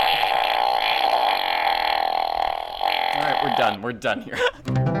right, we're done. We're done here.